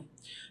Bible.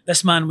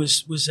 This man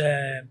this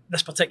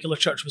particular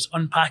church was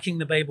unpacking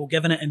the Bible,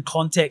 giving it in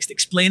context,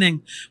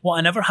 explaining what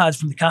I never had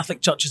from the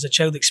Catholic Church as a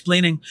child,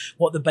 explaining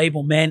what the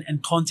Bible meant in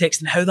context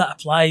and how that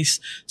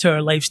applies to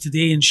our lives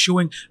today, and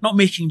showing, not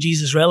making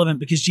Jesus relevant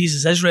because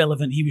Jesus is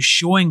relevant. He was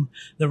showing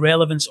the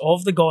relevance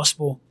of the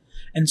gospel.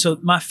 And so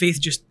my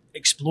faith just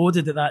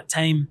exploded at that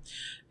time.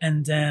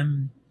 And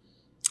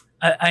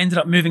I ended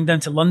up moving down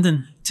to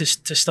London to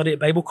study at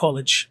Bible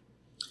college.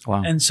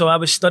 Wow. And so I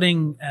was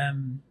studying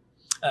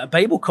at a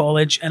Bible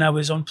college, and I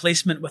was on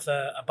placement with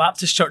a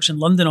Baptist church in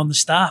London on the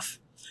staff.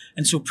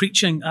 And so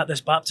preaching at this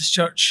Baptist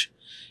church,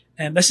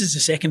 and this is the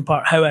second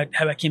part, how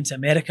I came to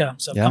America.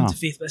 So I've come to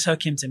faith, but that's how I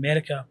came to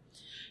America.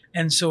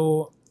 And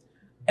so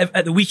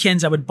at the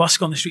weekends, I would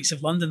busk on the streets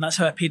of London. That's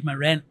how I paid my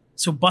rent.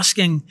 So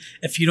busking,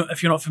 if you're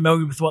not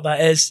familiar with what that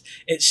is,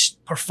 it's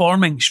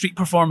street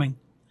performing.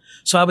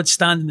 So I would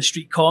stand in the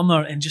street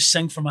corner and just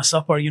sing for my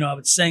supper. I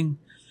would sing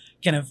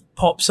kind of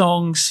pop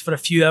songs for a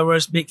few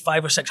hours, make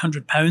 £500 or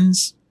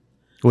 £600,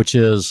 which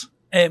is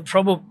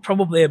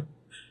probably about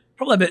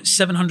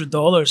 $700, $600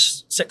 or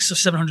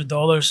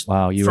 $700.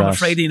 Wow, US. From a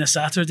Friday and a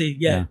Saturday,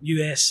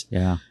 US.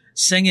 Yeah,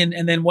 singing.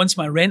 And then once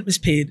my rent was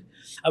paid,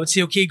 I would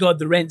say, okay, God,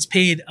 the rent's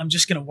paid. I'm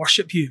just going to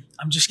worship you.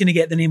 I'm just going to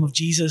get the name of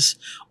Jesus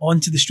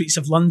onto the streets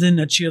of London.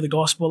 I'd share the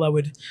gospel. I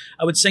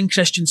would sing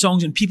Christian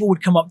songs, and people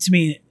would come up to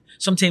me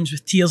sometimes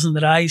with tears in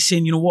their eyes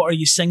saying, what are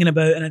you singing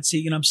about? And I'd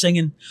say, I'm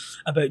singing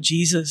about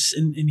Jesus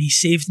and he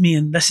saved me,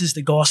 and this is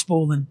the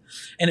gospel. And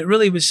it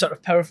really was sort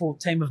of powerful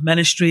time of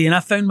ministry. And I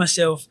found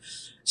myself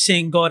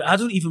saying, God, I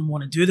don't even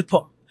want to do the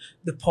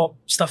pop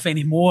stuff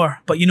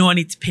anymore, but I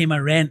need to pay my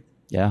rent.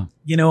 Yeah.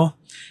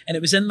 And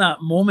it was in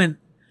that moment,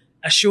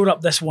 I showed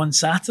up this one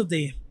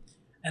Saturday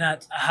and I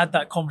had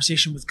that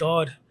conversation with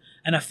God,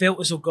 and I felt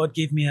as though God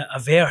gave me a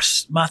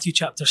verse, Matthew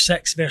chapter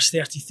 6, verse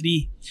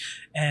 33,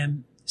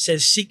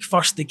 says, seek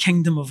first the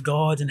kingdom of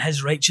God and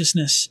his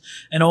righteousness,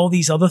 and all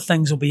these other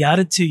things will be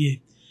added to you.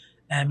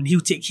 And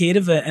he'll take care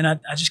of it. And I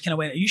just kind of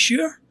went, are you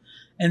sure?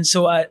 And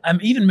so I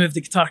even moved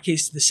the guitar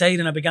case to the side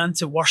and I began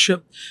to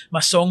worship.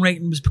 My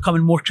songwriting was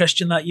becoming more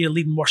Christian that year,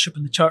 leading worship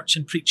in the church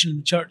and preaching in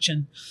the church,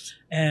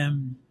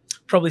 and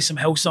probably some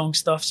Hillsong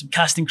stuff, some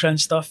Casting Crown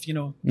stuff,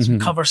 some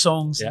cover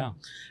songs. Yeah.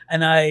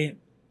 And I,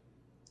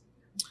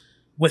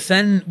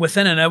 within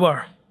an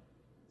hour,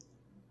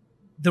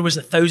 there was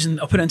 $1,000,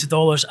 I'll put it into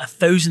dollars,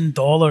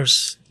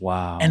 $1,000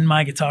 wow. in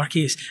my guitar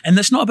case. And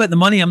that's not about the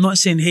money. I'm not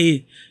saying,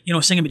 hey,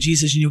 sing about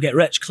Jesus and you'll get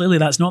rich. Clearly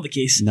that's not the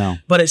case. No.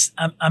 But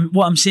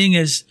what I'm saying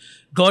is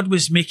God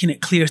was making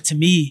it clear to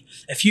me,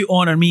 if you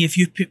honor me, if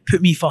you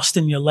put me first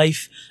in your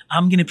life,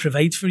 I'm going to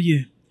provide for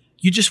you.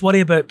 You just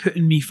worry about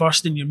putting me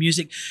first in your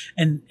music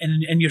and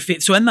your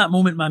faith. So in that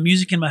moment, my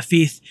music and my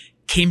faith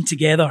came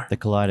together. They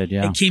collided,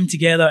 yeah. It came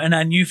together, and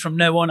I knew from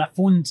now on, I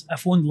phoned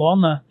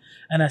Lorna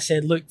and I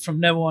said, look, from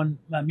now on,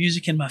 my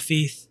music and my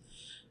faith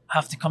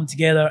have to come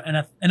together.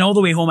 And all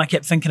the way home, I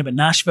kept thinking about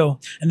Nashville.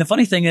 And the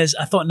funny thing is,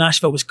 I thought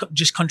Nashville was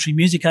just country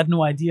music. I had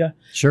no idea.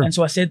 Sure. And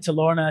so I said to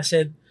Lorna, I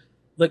said,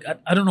 look,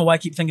 I don't know why I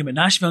keep thinking about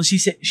Nashville. And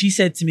she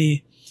said to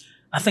me,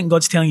 I think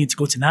God's telling you to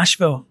go to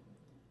Nashville.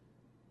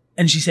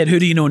 And she said, who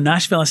do you know in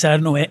Nashville? I said,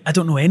 I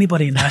don't know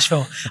anybody in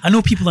Nashville. I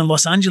know people in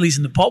Los Angeles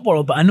in the pop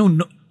world, but I don't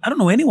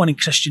know anyone in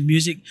Christian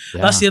music.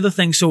 Yeah. That's the other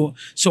thing. So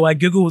I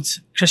Googled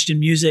Christian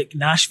music,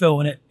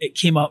 Nashville, and it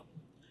came up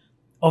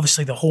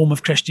obviously the home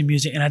of Christian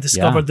music, and I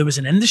discovered there was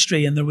an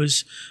industry and there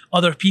was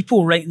other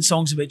people writing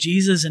songs about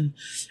Jesus,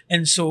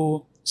 and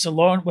so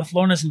Lauren, with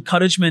Lorna's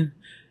encouragement,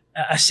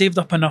 I saved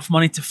up enough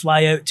money to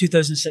fly out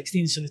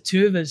 2016. So the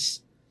two of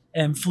us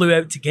flew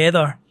out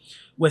together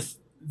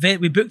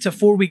we booked a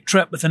 4-week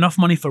trip with enough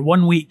money for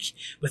 1 week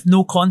with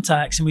no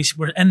contacts, and we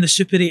were in the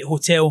Super 8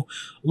 hotel.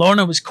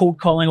 Lorna was cold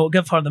calling. I'll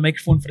give her the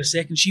microphone for a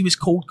second. She was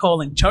cold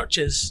calling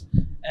churches.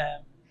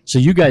 So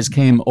you guys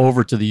came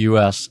over to the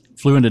U.S.,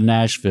 flew into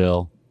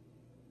Nashville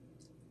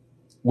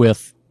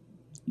with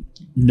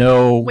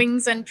no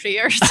wings and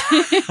prayers.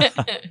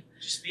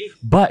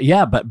 But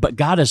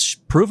God has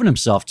proven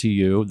himself to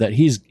you that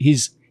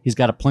he's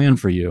got a plan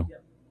for you. Yeah.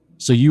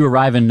 So you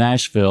arrive in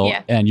Nashville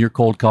and you're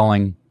cold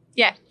calling.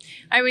 Yeah.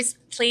 I was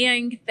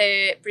playing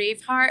the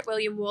Braveheart,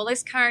 William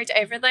Wallace card,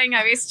 everything.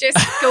 I was just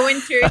going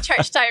through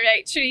church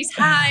directories.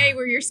 Hi,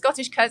 we're your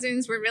Scottish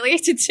cousins. We're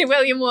related to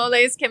William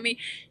Wallace. Can we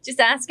just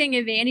asking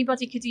if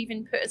anybody could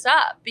even put us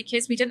up,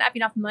 because we didn't have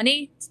enough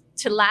money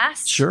to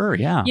last. Sure,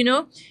 yeah. You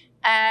know?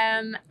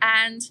 And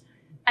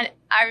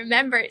I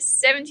remember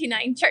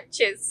 79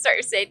 churches sort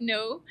of said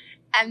no.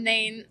 And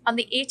then on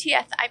the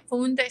 80th, I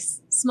phoned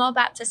this small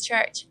Baptist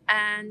church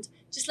and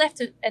just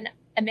left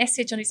a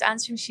message on his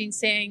answering machine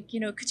saying, you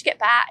know, could you get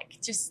back?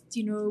 Just,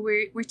 you know,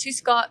 we're two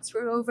Scots,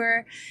 we're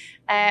over,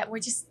 we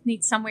just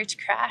need somewhere to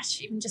crash,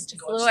 even just a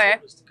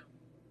floor.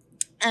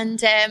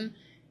 And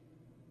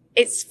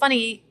it's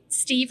funny,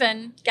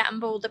 Stephen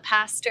Gamble, the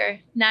pastor,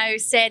 now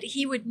said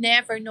he would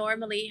never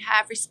normally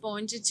have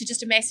responded to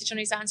just a message on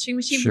his answering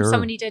machine from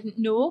someone he didn't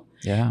know.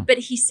 Yeah. But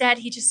he said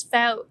he just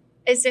felt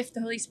as if the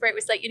Holy Spirit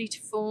was like, you need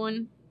to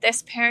phone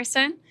this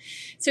person.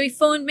 So he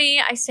phoned me.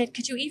 I said,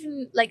 could you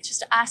even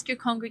just ask your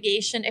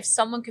congregation if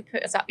someone could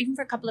put us up, even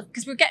for a couple of,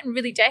 because we're getting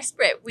really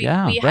desperate. We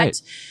had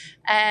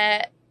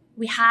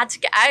to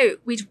get out.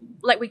 We'd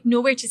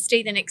nowhere to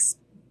stay the next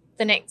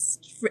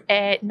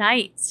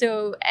night.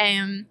 So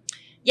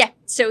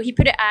so he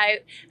put it out,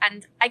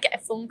 and I get a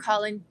phone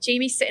call, and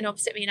Jamie's sitting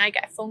opposite me, and I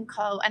get a phone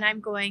call, and I'm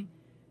going,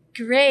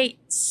 great,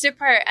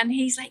 super. And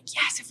he's like,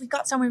 yes, if we've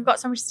got somewhere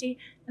to stay.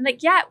 I'm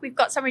like, yeah, we've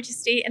got somewhere to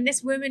stay. And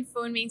this woman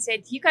phoned me and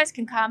said, you guys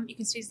can come, you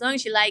can stay as long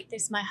as you like.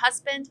 This is my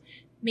husband,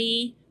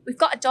 me, we've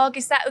got a dog,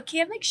 is that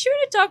okay? I'm like, sure,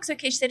 a dog's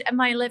okay. She said, and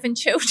my 11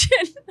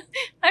 children.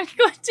 I'm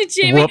going to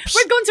Jamie, Whoops.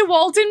 We're going to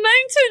Walton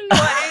Mountain.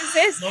 What is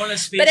this?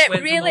 Lorna's face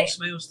went from all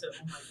smiles to,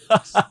 oh my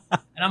goodness.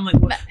 And I'm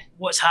like,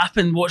 what's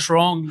happened? What's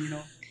wrong? You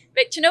know.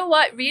 But you know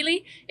what,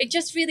 really? It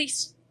just really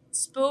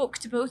spoke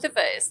to both of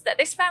us that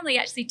this family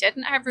actually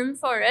didn't have room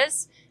for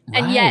us.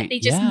 And yet they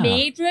just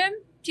made room.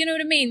 Do you know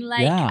what I mean?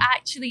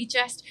 Actually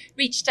just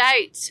reached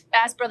out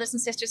as brothers and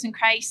sisters in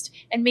Christ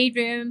and made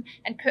room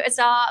and put us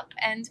up.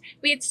 And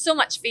we had so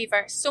much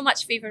favor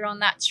on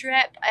that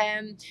trip.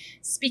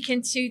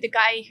 Speaking to the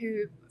guy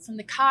from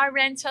the car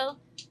rental,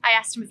 I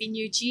asked him if he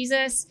knew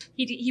Jesus.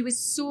 He was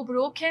so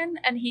broken,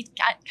 and he'd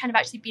kind of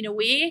actually been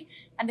away,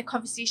 and the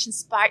conversation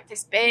sparked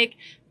this big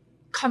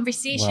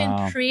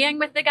conversation, praying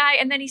with the guy.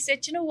 And then he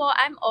said, you know what,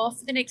 I'm off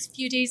for the next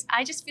few days.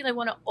 I just feel I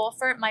want to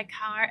offer my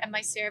car and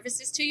my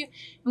services to you.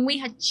 And we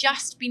had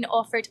just been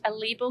offered a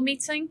label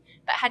meeting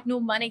but had no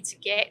money to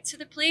get to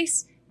the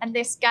place. And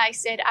this guy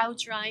said, I'll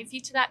drive you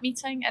to that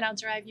meeting and I'll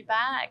drive you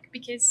back,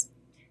 because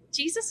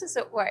Jesus is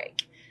at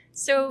work.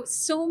 So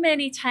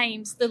many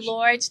times the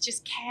Lord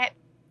just kept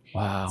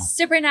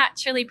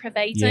supernaturally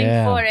providing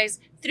for us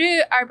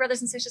through our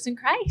brothers and sisters in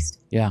Christ.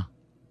 Yeah.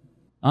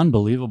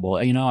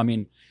 Unbelievable. You know, I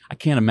mean, I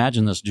can't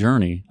imagine this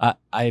journey.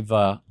 I've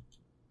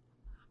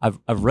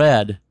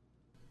read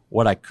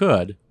what I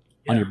could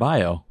on your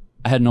bio.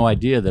 I had no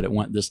idea that it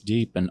went this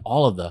deep, and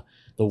all of the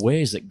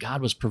ways that God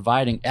was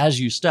providing as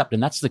you stepped.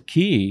 And that's the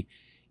key,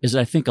 is that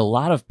I think a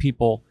lot of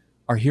people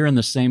are hearing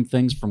the same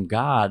things from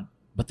God,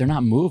 but they're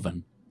not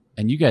moving.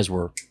 And you guys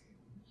were.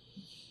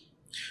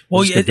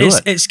 Well,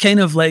 it's kind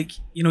of like,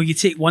 you know, you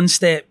take one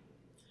step,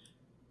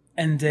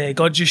 and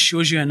God just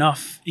shows you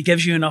enough. He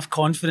gives you enough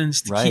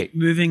confidence to keep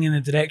moving in the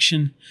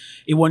direction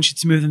He wants you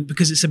to move in,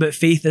 because it's about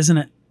faith, isn't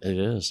it? It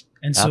is.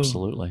 And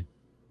absolutely.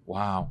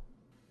 Wow.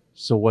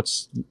 So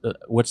what's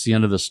the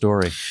end of the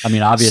story? I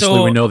mean,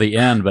 obviously we know the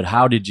end, but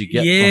how did you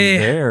get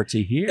from there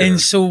to here? And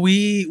so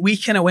we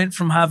kind of went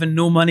from having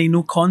no money,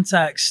 no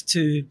contacts,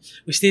 to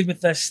we stayed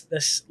with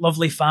this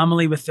lovely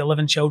family with the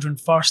 11 children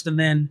first, and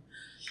then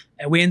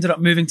we ended up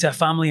moving to a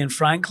family in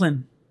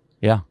Franklin.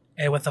 Yeah.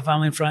 With a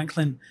family in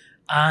Franklin.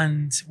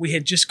 And we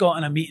had just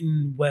gotten a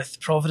meeting with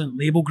Provident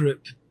Label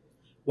Group,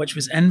 which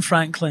was in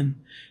Franklin.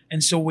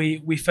 And so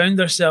we found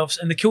ourselves,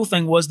 and the cool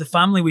thing was the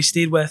family we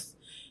stayed with,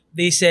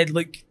 they said,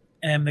 look,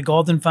 the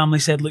Gordon family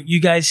said, look, you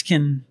guys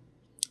can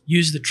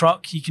use the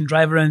truck, you can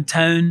drive around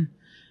town.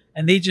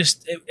 And they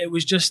just, it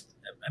was just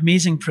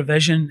amazing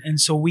provision. And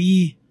so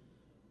we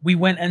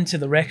went into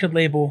the record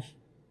label,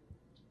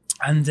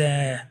 and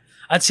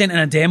I'd sent in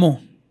a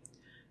demo.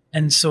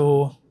 And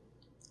so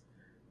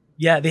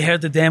they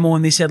heard the demo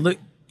and they said, look,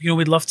 you know,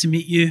 we'd love to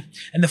meet you.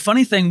 And the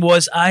funny thing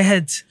was I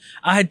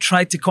had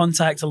tried to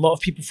contact a lot of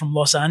people from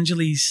Los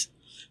Angeles,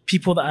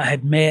 people that I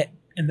had met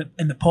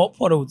in the pop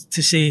world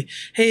to say,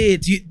 hey,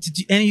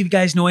 did any of you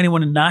guys know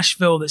anyone in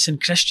Nashville that's in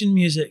Christian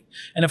music?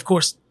 And of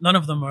course, none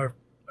of them are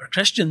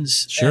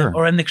Christians, Sure.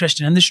 or in the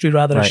Christian industry,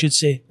 rather, Right. I should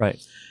say.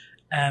 Right.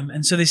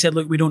 And so they said,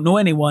 look, we don't know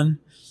anyone,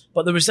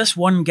 but there was this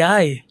one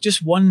guy,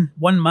 just one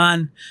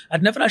man.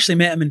 I'd never actually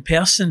met him in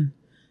person.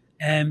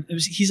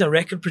 He's a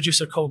record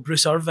producer called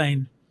Bruce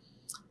Irvine,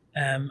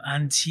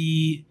 and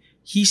he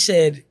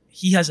said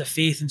he has a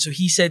faith, and so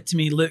he said to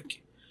me, look,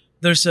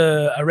 there's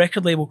a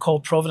record label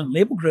called Provident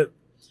Label Group.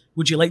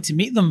 Would you like to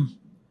meet them?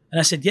 And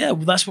I said, yeah,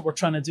 well, that's what we're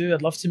trying to do.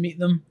 I'd love to meet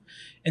them.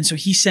 And so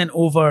we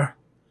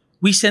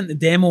sent the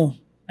demo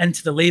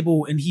into the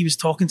label, and he was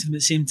talking to them at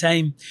the same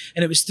time.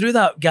 And it was through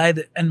that guy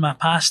that in my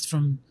past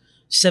from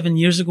 8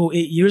 years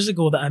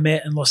ago, that I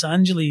met in Los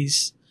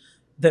Angeles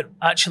that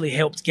actually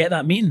helped get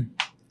that meeting.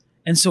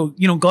 And so,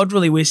 God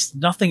really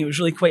wasted nothing. It was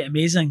really quite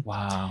amazing.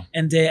 Wow.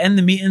 And in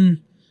the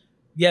meeting,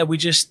 yeah, we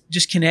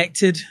just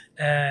connected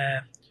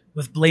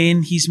with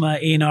Blaine. He's my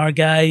A&R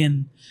guy.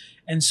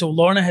 And so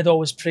Lorna had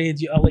always prayed,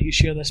 I'll let you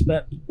share this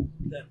bit.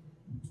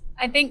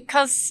 I think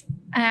because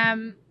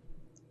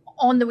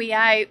on the way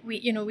out,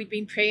 we'd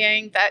been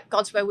praying that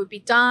God's will would be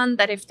done,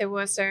 that if there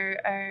was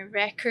a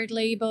record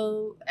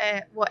label,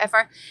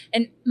 whatever.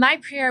 And my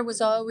prayer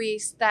was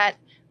always that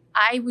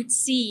I would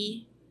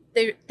see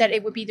that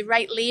it would be the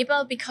right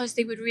label, because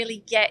they would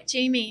really get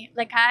Jamie.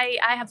 Like I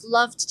have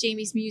loved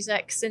Jamie's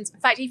music since, in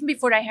fact, even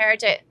before I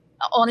heard it,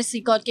 honestly,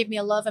 God gave me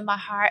a love in my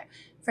heart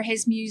for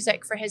his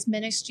music, for his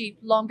ministry,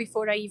 long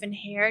before I even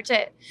heard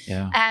it.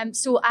 Yeah.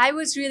 So I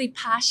was really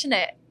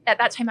passionate. At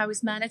that time I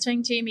was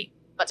managing Jamie,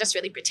 but just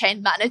really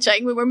pretend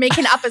managing. We were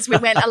making it up as we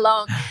went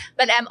along.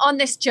 But on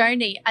this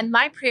journey, and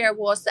my prayer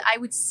was that I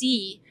would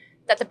see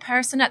that the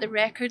person at the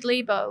record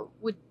label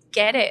would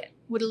get it,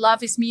 would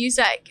love his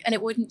music, and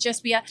it wouldn't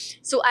just be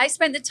so I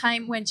spent the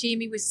time when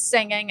Jamie was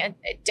singing and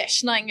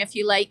auditioning, if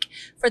you like,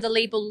 for the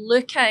label,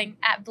 looking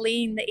at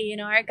Blaine, the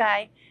A&R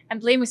guy,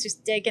 and Blaine was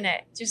just digging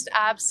it, just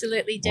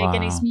absolutely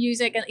digging his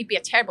music, and he'd be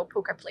a terrible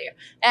poker player,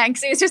 and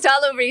because it was just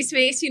all over his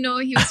face, he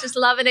was just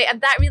loving it, and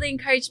that really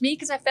encouraged me,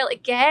 because I felt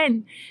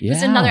again it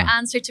was another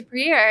answer to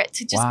prayer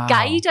to just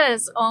guide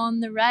us on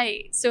the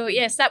right. So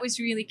yes, that was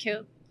really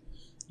cool.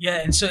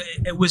 Yeah, and so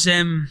it was,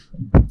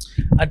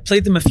 I'd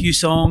played them a few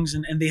songs,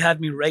 and they had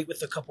me write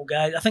with a couple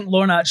guys. I think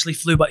Lorna actually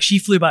flew back. She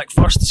flew back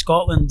first to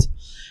Scotland,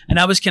 and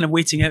I was kind of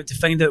waiting out to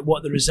find out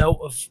what the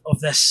result of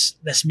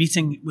this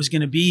meeting was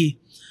going to be.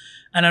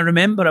 And I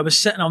remember I was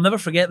sitting, I'll never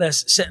forget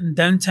this, sitting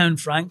downtown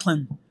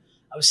Franklin.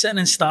 I was sitting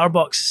in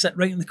Starbucks, sitting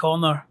right in the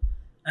corner,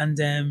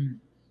 and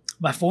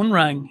my phone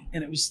rang,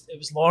 and it was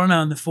Lorna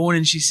on the phone,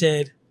 and she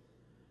said,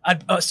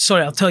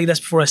 sorry, I'll tell you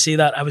this before I say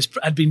that.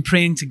 I'd been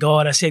praying to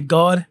God. I said,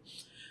 God,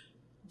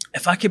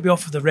 if I could be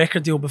offered the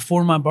record deal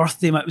before my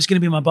birthday, it was going to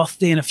be my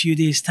birthday in a few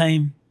days'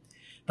 time,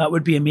 that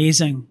would be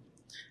amazing.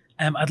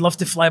 I'd love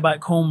to fly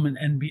back home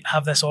and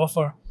have this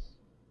offer.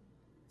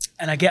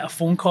 And I get a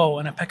phone call,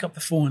 and I pick up the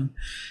phone,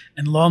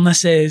 and Lorna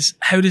says,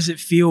 how does it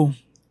feel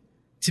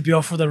to be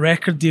offered a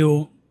record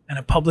deal and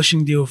a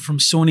publishing deal from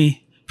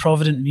Sony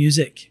Provident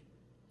Music?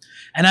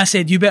 And I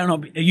said, you better not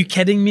be, are you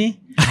kidding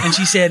me? And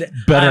she said,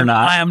 Better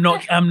not.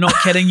 I'm not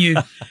kidding you.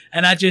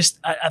 And I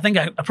think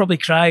I probably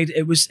cried.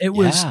 It was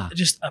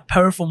just a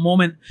powerful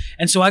moment.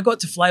 And so I got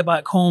to fly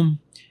back home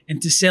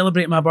and to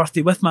celebrate my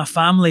birthday with my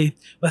family,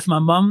 with my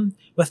mum,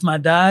 with my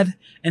dad,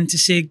 and to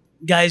say,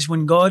 guys,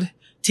 when God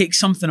takes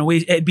something away,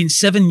 it had been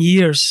 7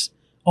 years,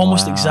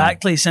 almost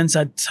exactly, since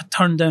I'd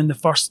turned down the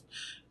first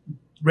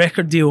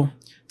record deal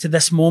to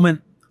this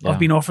moment of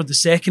being offered the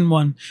second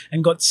one,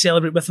 and got to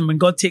celebrate with him. When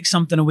God takes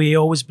something away, he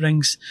always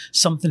brings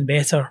something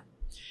better.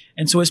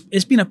 And so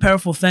it's been a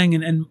powerful thing,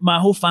 and my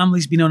whole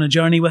family's been on a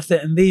journey with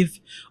it, and they've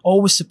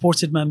always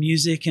supported my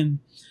music. And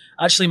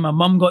actually my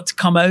mum got to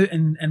come out,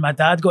 and my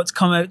dad got to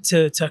come out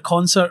to a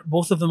concert,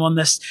 both of them on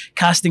this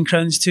Casting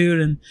Crowns tour,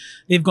 and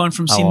they've gone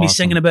from seeing me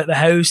singing about the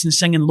house and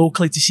singing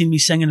locally to seeing me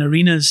sing in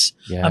arenas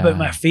about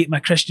my faith, my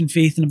Christian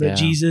faith, and about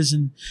Jesus,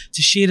 and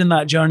to share in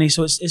that journey.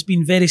 So it's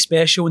been very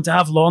special, and to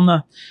have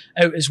Lorna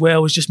out as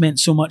well has just meant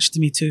so much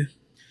to me too.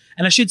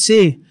 And I should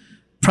say,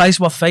 Prize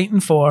Worth Fighting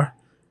For,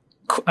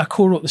 I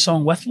co-wrote the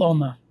song with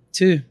Lorna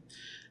too.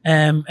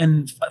 And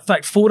in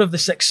fact, 4 of the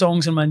 6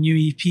 songs on my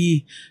new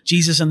EP,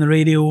 Jesus on the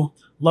Radio,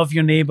 Love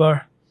Your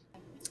Neighbor,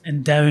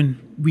 and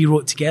Down, we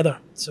wrote together.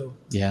 So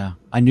yeah,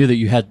 I knew that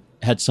you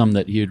had some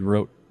that you'd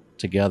wrote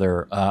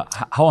together.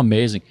 How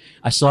amazing!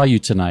 I saw you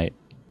tonight,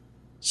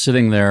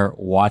 sitting there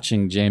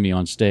watching Jamie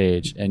on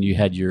stage, and you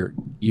had your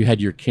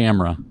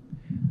camera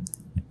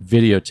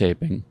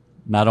videotaping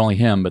not only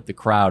him but the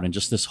crowd and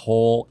just this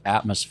whole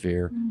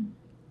atmosphere.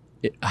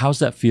 How's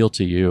that feel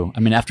to you?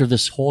 I mean, after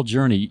this whole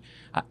journey,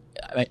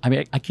 I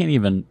mean, I can't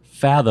even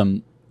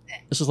fathom.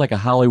 This is like a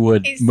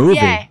Hollywood movie.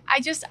 Yeah,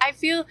 I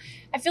feel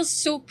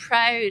so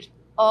proud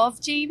of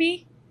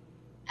Jamie,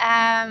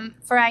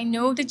 for I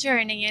know the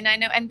journey, and I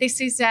know, and this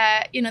is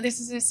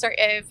a sort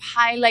of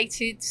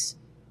highlighted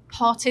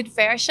potted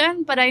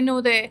version, but I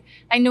know the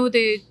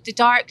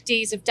dark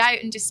days of doubt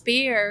and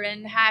despair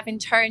and having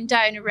turned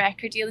down a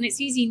record deal. And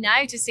it's easy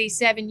now to say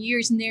 7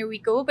 years and there we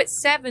go, but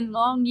 7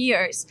 long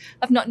years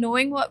of not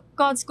knowing what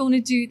God's going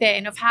to do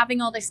then, of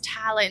having all this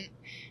talent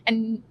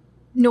and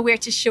nowhere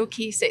to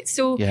showcase it.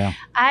 So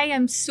I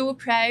am so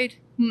proud,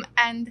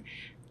 and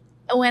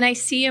when I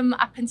see him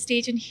up on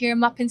stage and hear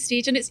him up on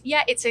stage, and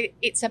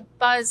it's a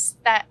buzz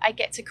that I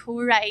get to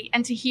co-write,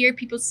 and to hear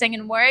people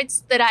singing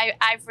words that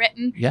I've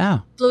written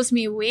blows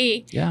me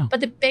away. Yeah. But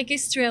the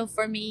biggest thrill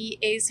for me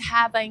is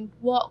having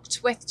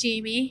walked with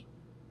Jamie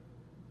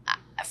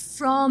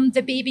from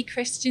the baby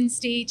Christian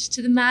stage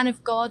to the man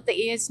of God that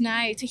he is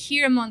now, to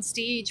hear him on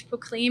stage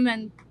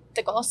proclaiming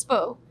the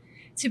gospel,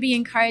 to be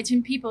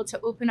encouraging people to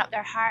open up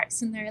their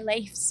hearts and their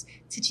lives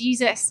to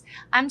Jesus.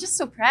 I'm just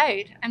so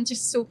proud. I'm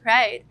just so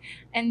proud.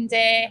 And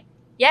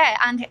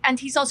and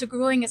he's also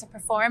growing as a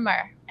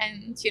performer.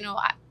 And,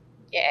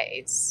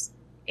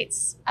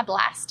 it's a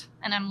blast,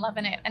 and I'm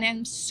loving it. And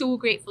I'm so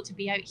grateful to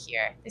be out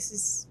here. This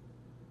is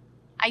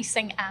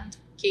icing and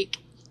cake.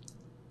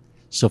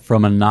 So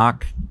from a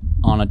knock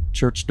on a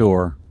church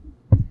door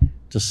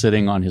to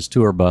sitting on his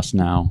tour bus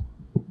now,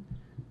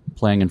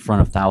 playing in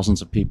front of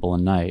thousands of people a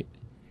night,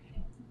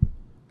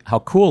 how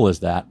cool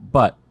is that?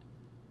 But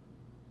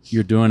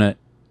you're doing it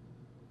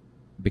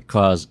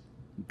because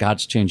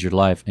God's changed your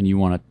life, and you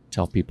want to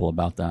tell people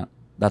about that.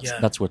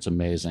 That's what's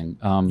amazing.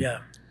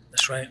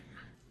 That's right.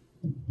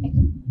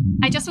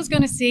 I just was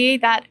going to say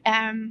that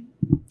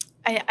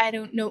I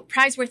don't know.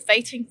 Prize Worth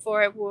Fighting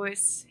For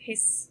was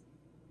his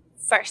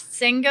first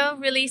single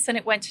release, and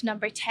it went to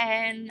number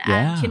 10.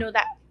 And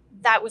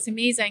that was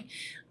amazing.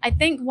 I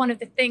think one of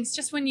the things,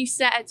 just when you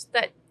said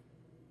that,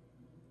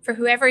 for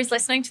whoever is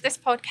listening to this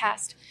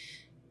podcast,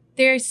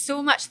 there's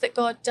so much that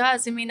God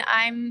does. I mean,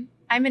 I'm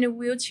in a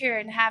wheelchair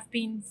and have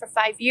been for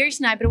 5 years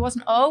now, but it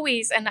wasn't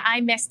always. And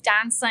I miss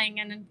dancing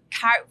and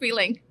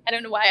cartwheeling. I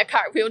don't know why I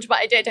cartwheeled, but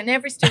I did. I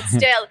never stood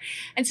still.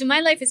 And so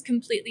my life has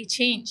completely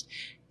changed.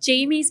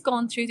 Jamie's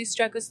gone through the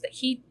struggles that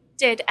he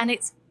did. And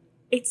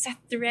it's a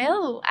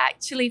thrill,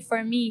 actually,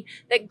 for me,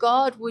 that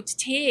God would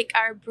take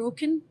our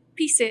broken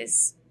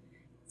pieces.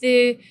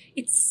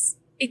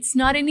 It's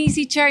not an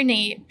easy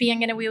journey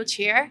being in a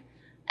wheelchair,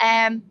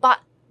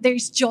 but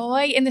there's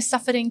joy in the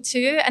suffering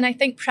too. And I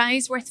think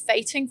Prize Worth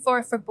Fighting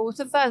For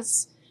both of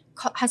us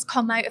has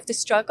come out of the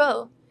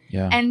struggle.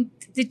 Yeah. And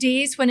the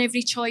days when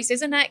every choice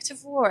is an act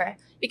of war,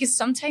 because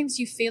sometimes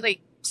you feel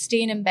like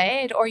staying in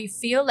bed, or you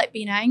feel like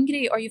being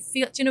angry, or you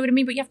feel, do you know what I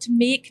mean? But you have to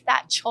make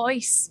that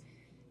choice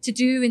to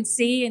do and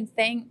say and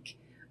think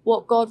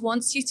what God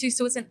wants you to.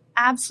 So it's an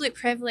absolute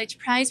privilege.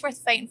 Prize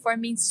Worth Fighting For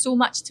means so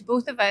much to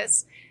both of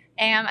us.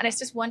 And it's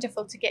just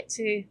wonderful to get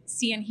to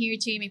see and hear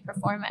Jamie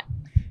perform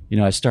it.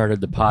 I started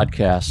the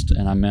podcast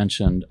and I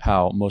mentioned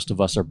how most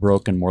of us are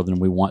broken more than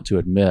we want to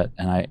admit.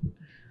 And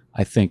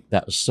I think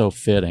that was so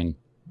fitting,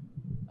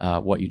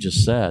 what you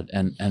just said.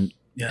 And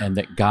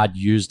that God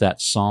used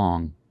that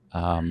song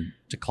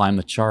to climb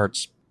the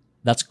charts.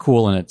 That's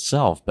cool in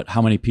itself. But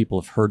how many people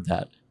have heard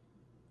that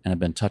and have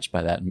been touched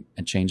by that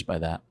and changed by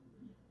that?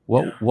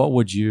 What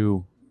would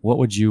you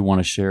want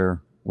to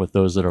share with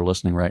those that are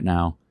listening right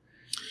now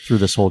through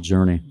this whole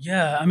journey?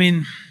 Yeah, I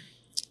mean,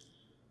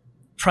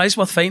 Prize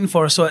Worth Fighting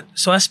For. So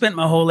I spent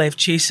my whole life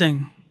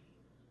chasing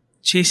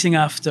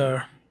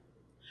after,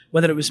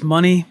 whether it was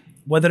money,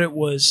 whether it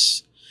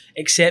was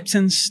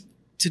acceptance,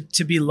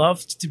 to be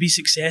loved, to be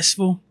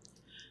successful.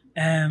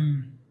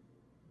 And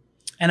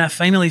I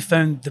finally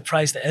found the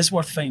prize that is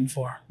worth fighting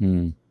for,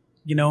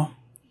 Yeah.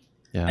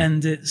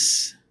 And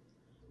it's,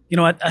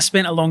 I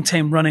spent a long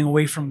time running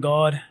away from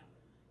God.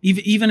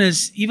 Even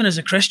as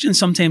a Christian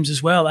sometimes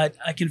as well,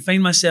 I can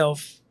find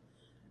myself,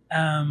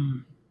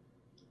 because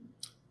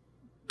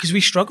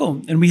we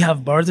struggle and we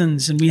have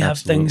burdens and we have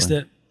things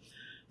that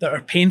are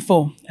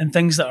painful and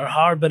things that are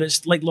hard. But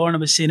it's like Lorna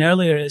was saying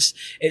earlier,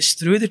 it's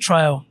through the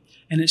trial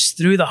and it's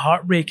through the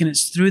heartbreak and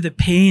it's through the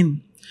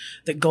pain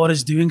that God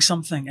is doing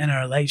something in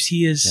our lives.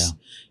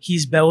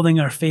 He's building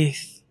our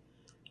faith,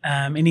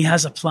 and He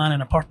has a plan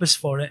and a purpose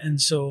for it.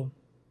 And so,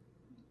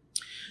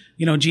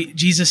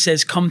 Jesus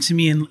says, "Come to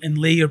me and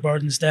lay your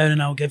burdens down,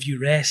 and I'll give you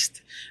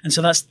rest." And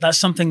so that's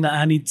something that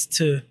I need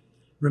to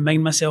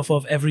remind myself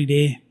of every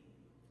day.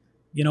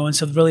 And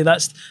so really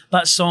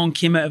that song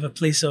came out of a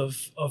place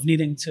of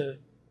needing to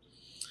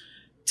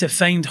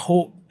find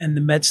hope in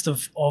the midst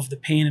of the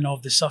pain and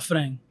of the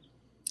suffering,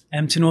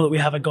 and to know that we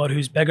have a God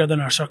who's bigger than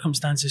our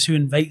circumstances, who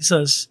invites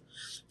us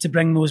to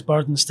bring those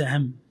burdens to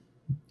Him.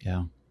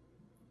 Yeah.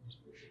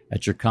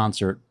 At your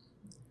concert,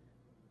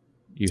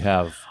 you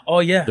have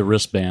the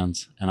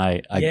wristbands, and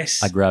I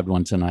grabbed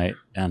one tonight,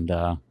 and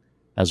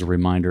as a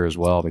reminder as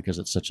well, because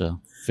it's such a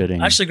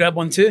fitting. I actually grabbed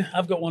one too.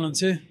 I've got one on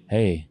too.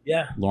 Hey,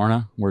 yeah,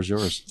 Lorna, where's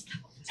yours?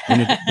 You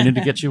need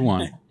to get you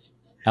one.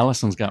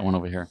 Allison's got one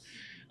over here.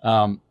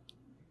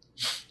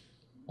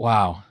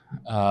 Wow,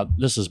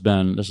 this has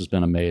been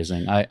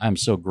amazing. I'm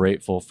so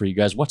grateful for you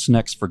guys. What's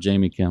next for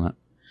Jamie Kimmett?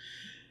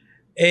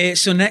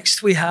 So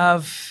next we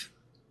have.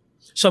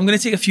 So I'm going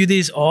to take a few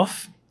days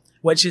off.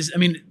 which is, I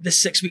mean, this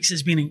 6 weeks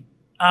has been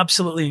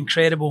absolutely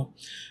incredible.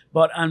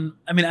 But I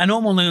mean, I know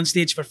I'm only on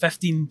stage for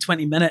 15,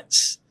 20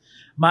 minutes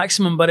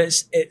maximum, but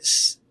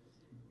it's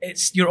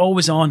you're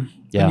always on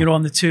when you're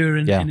on the tour,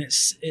 and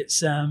it's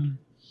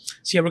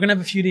so yeah, we're gonna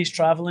have a few days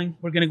traveling.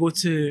 We're gonna go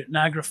to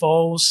Niagara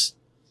Falls,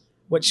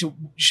 which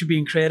should be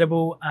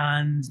incredible,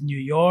 and New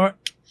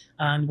York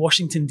and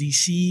Washington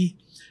DC,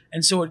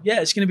 and so yeah,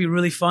 it's gonna be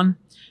really fun.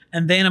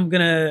 And then I'm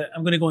gonna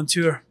go on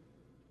tour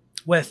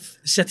with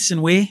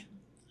Citizen Way.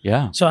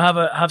 Yeah. So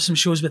I have some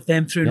shows with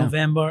them through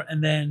November,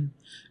 and then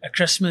a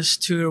Christmas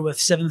tour with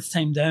Seventh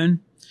Time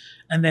Down,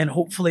 and then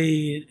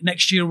hopefully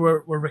next year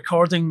we're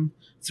recording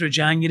through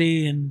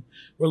January, and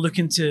we're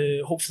looking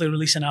to hopefully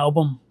release an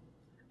album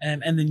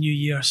in the new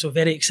year. So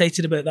very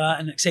excited about that,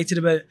 and excited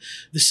about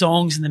the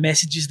songs and the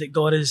messages that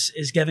God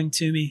is giving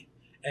to me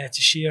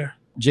to share.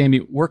 Jamie,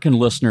 where can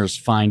listeners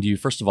find you?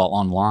 First of all,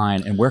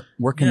 online, and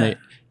where can they?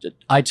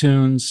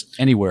 iTunes,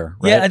 anywhere,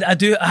 right? Yeah, I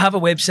do. I have a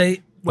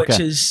website, which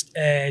is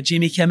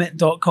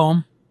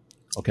jamiekimmett.com.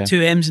 Okay.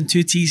 2 M's and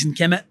 2 T's in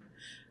Kimmett.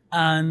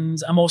 And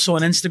I'm also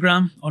on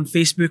Instagram, on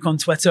Facebook, on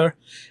Twitter.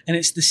 And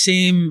it's the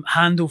same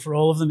handle for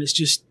all of them. It's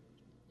just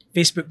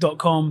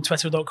facebook.com,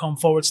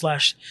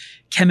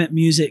 twitter.com/Kimmett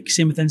Music.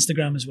 Same with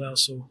Instagram as well.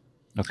 So,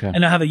 okay.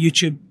 And I have a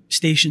YouTube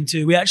station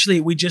too.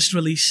 We just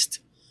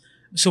released,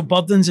 so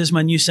Burdens is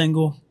my new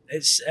single.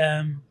 It's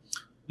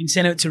been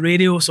sent out to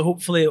radio, so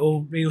hopefully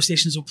radio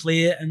stations will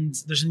play it. And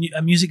there's a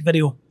music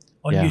video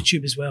on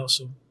YouTube as well.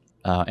 So.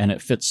 And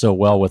it fits so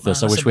well with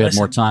this. I wish we had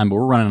more time, but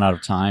we're running out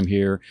of time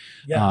here.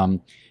 Yeah.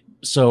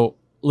 So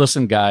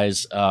listen,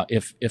 guys,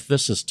 if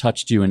this has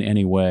touched you in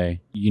any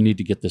way, you need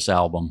to get this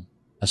album,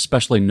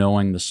 especially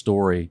knowing the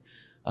story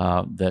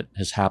that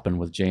has happened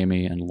with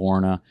Jamie and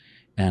Lorna,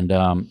 and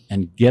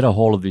get a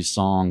hold of these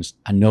songs.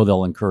 I know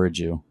they'll encourage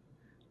you.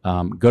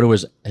 Go to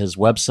his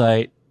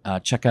website,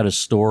 check out his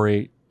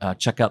story,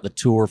 check out the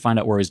tour, find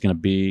out where he's going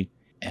to be.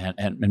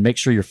 And make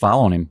sure you're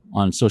following him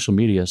on social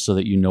media so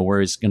that you know where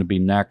he's going to be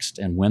next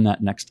and when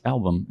that next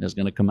album is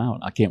going to come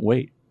out. I can't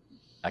wait.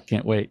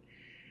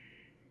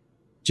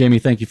 Jamie,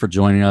 thank you for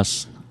joining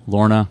us.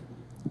 Lorna,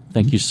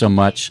 thank you so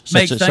much.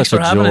 Mike, thanks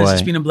for having us.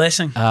 It's been a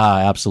blessing.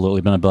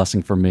 Absolutely been a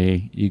blessing for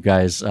me. You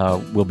guys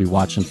will be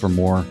watching for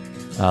more.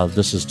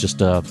 This is just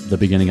the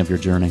beginning of your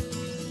journey.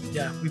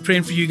 Yeah, we're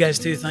praying for you guys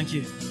too. Thank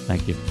you.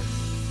 Thank you.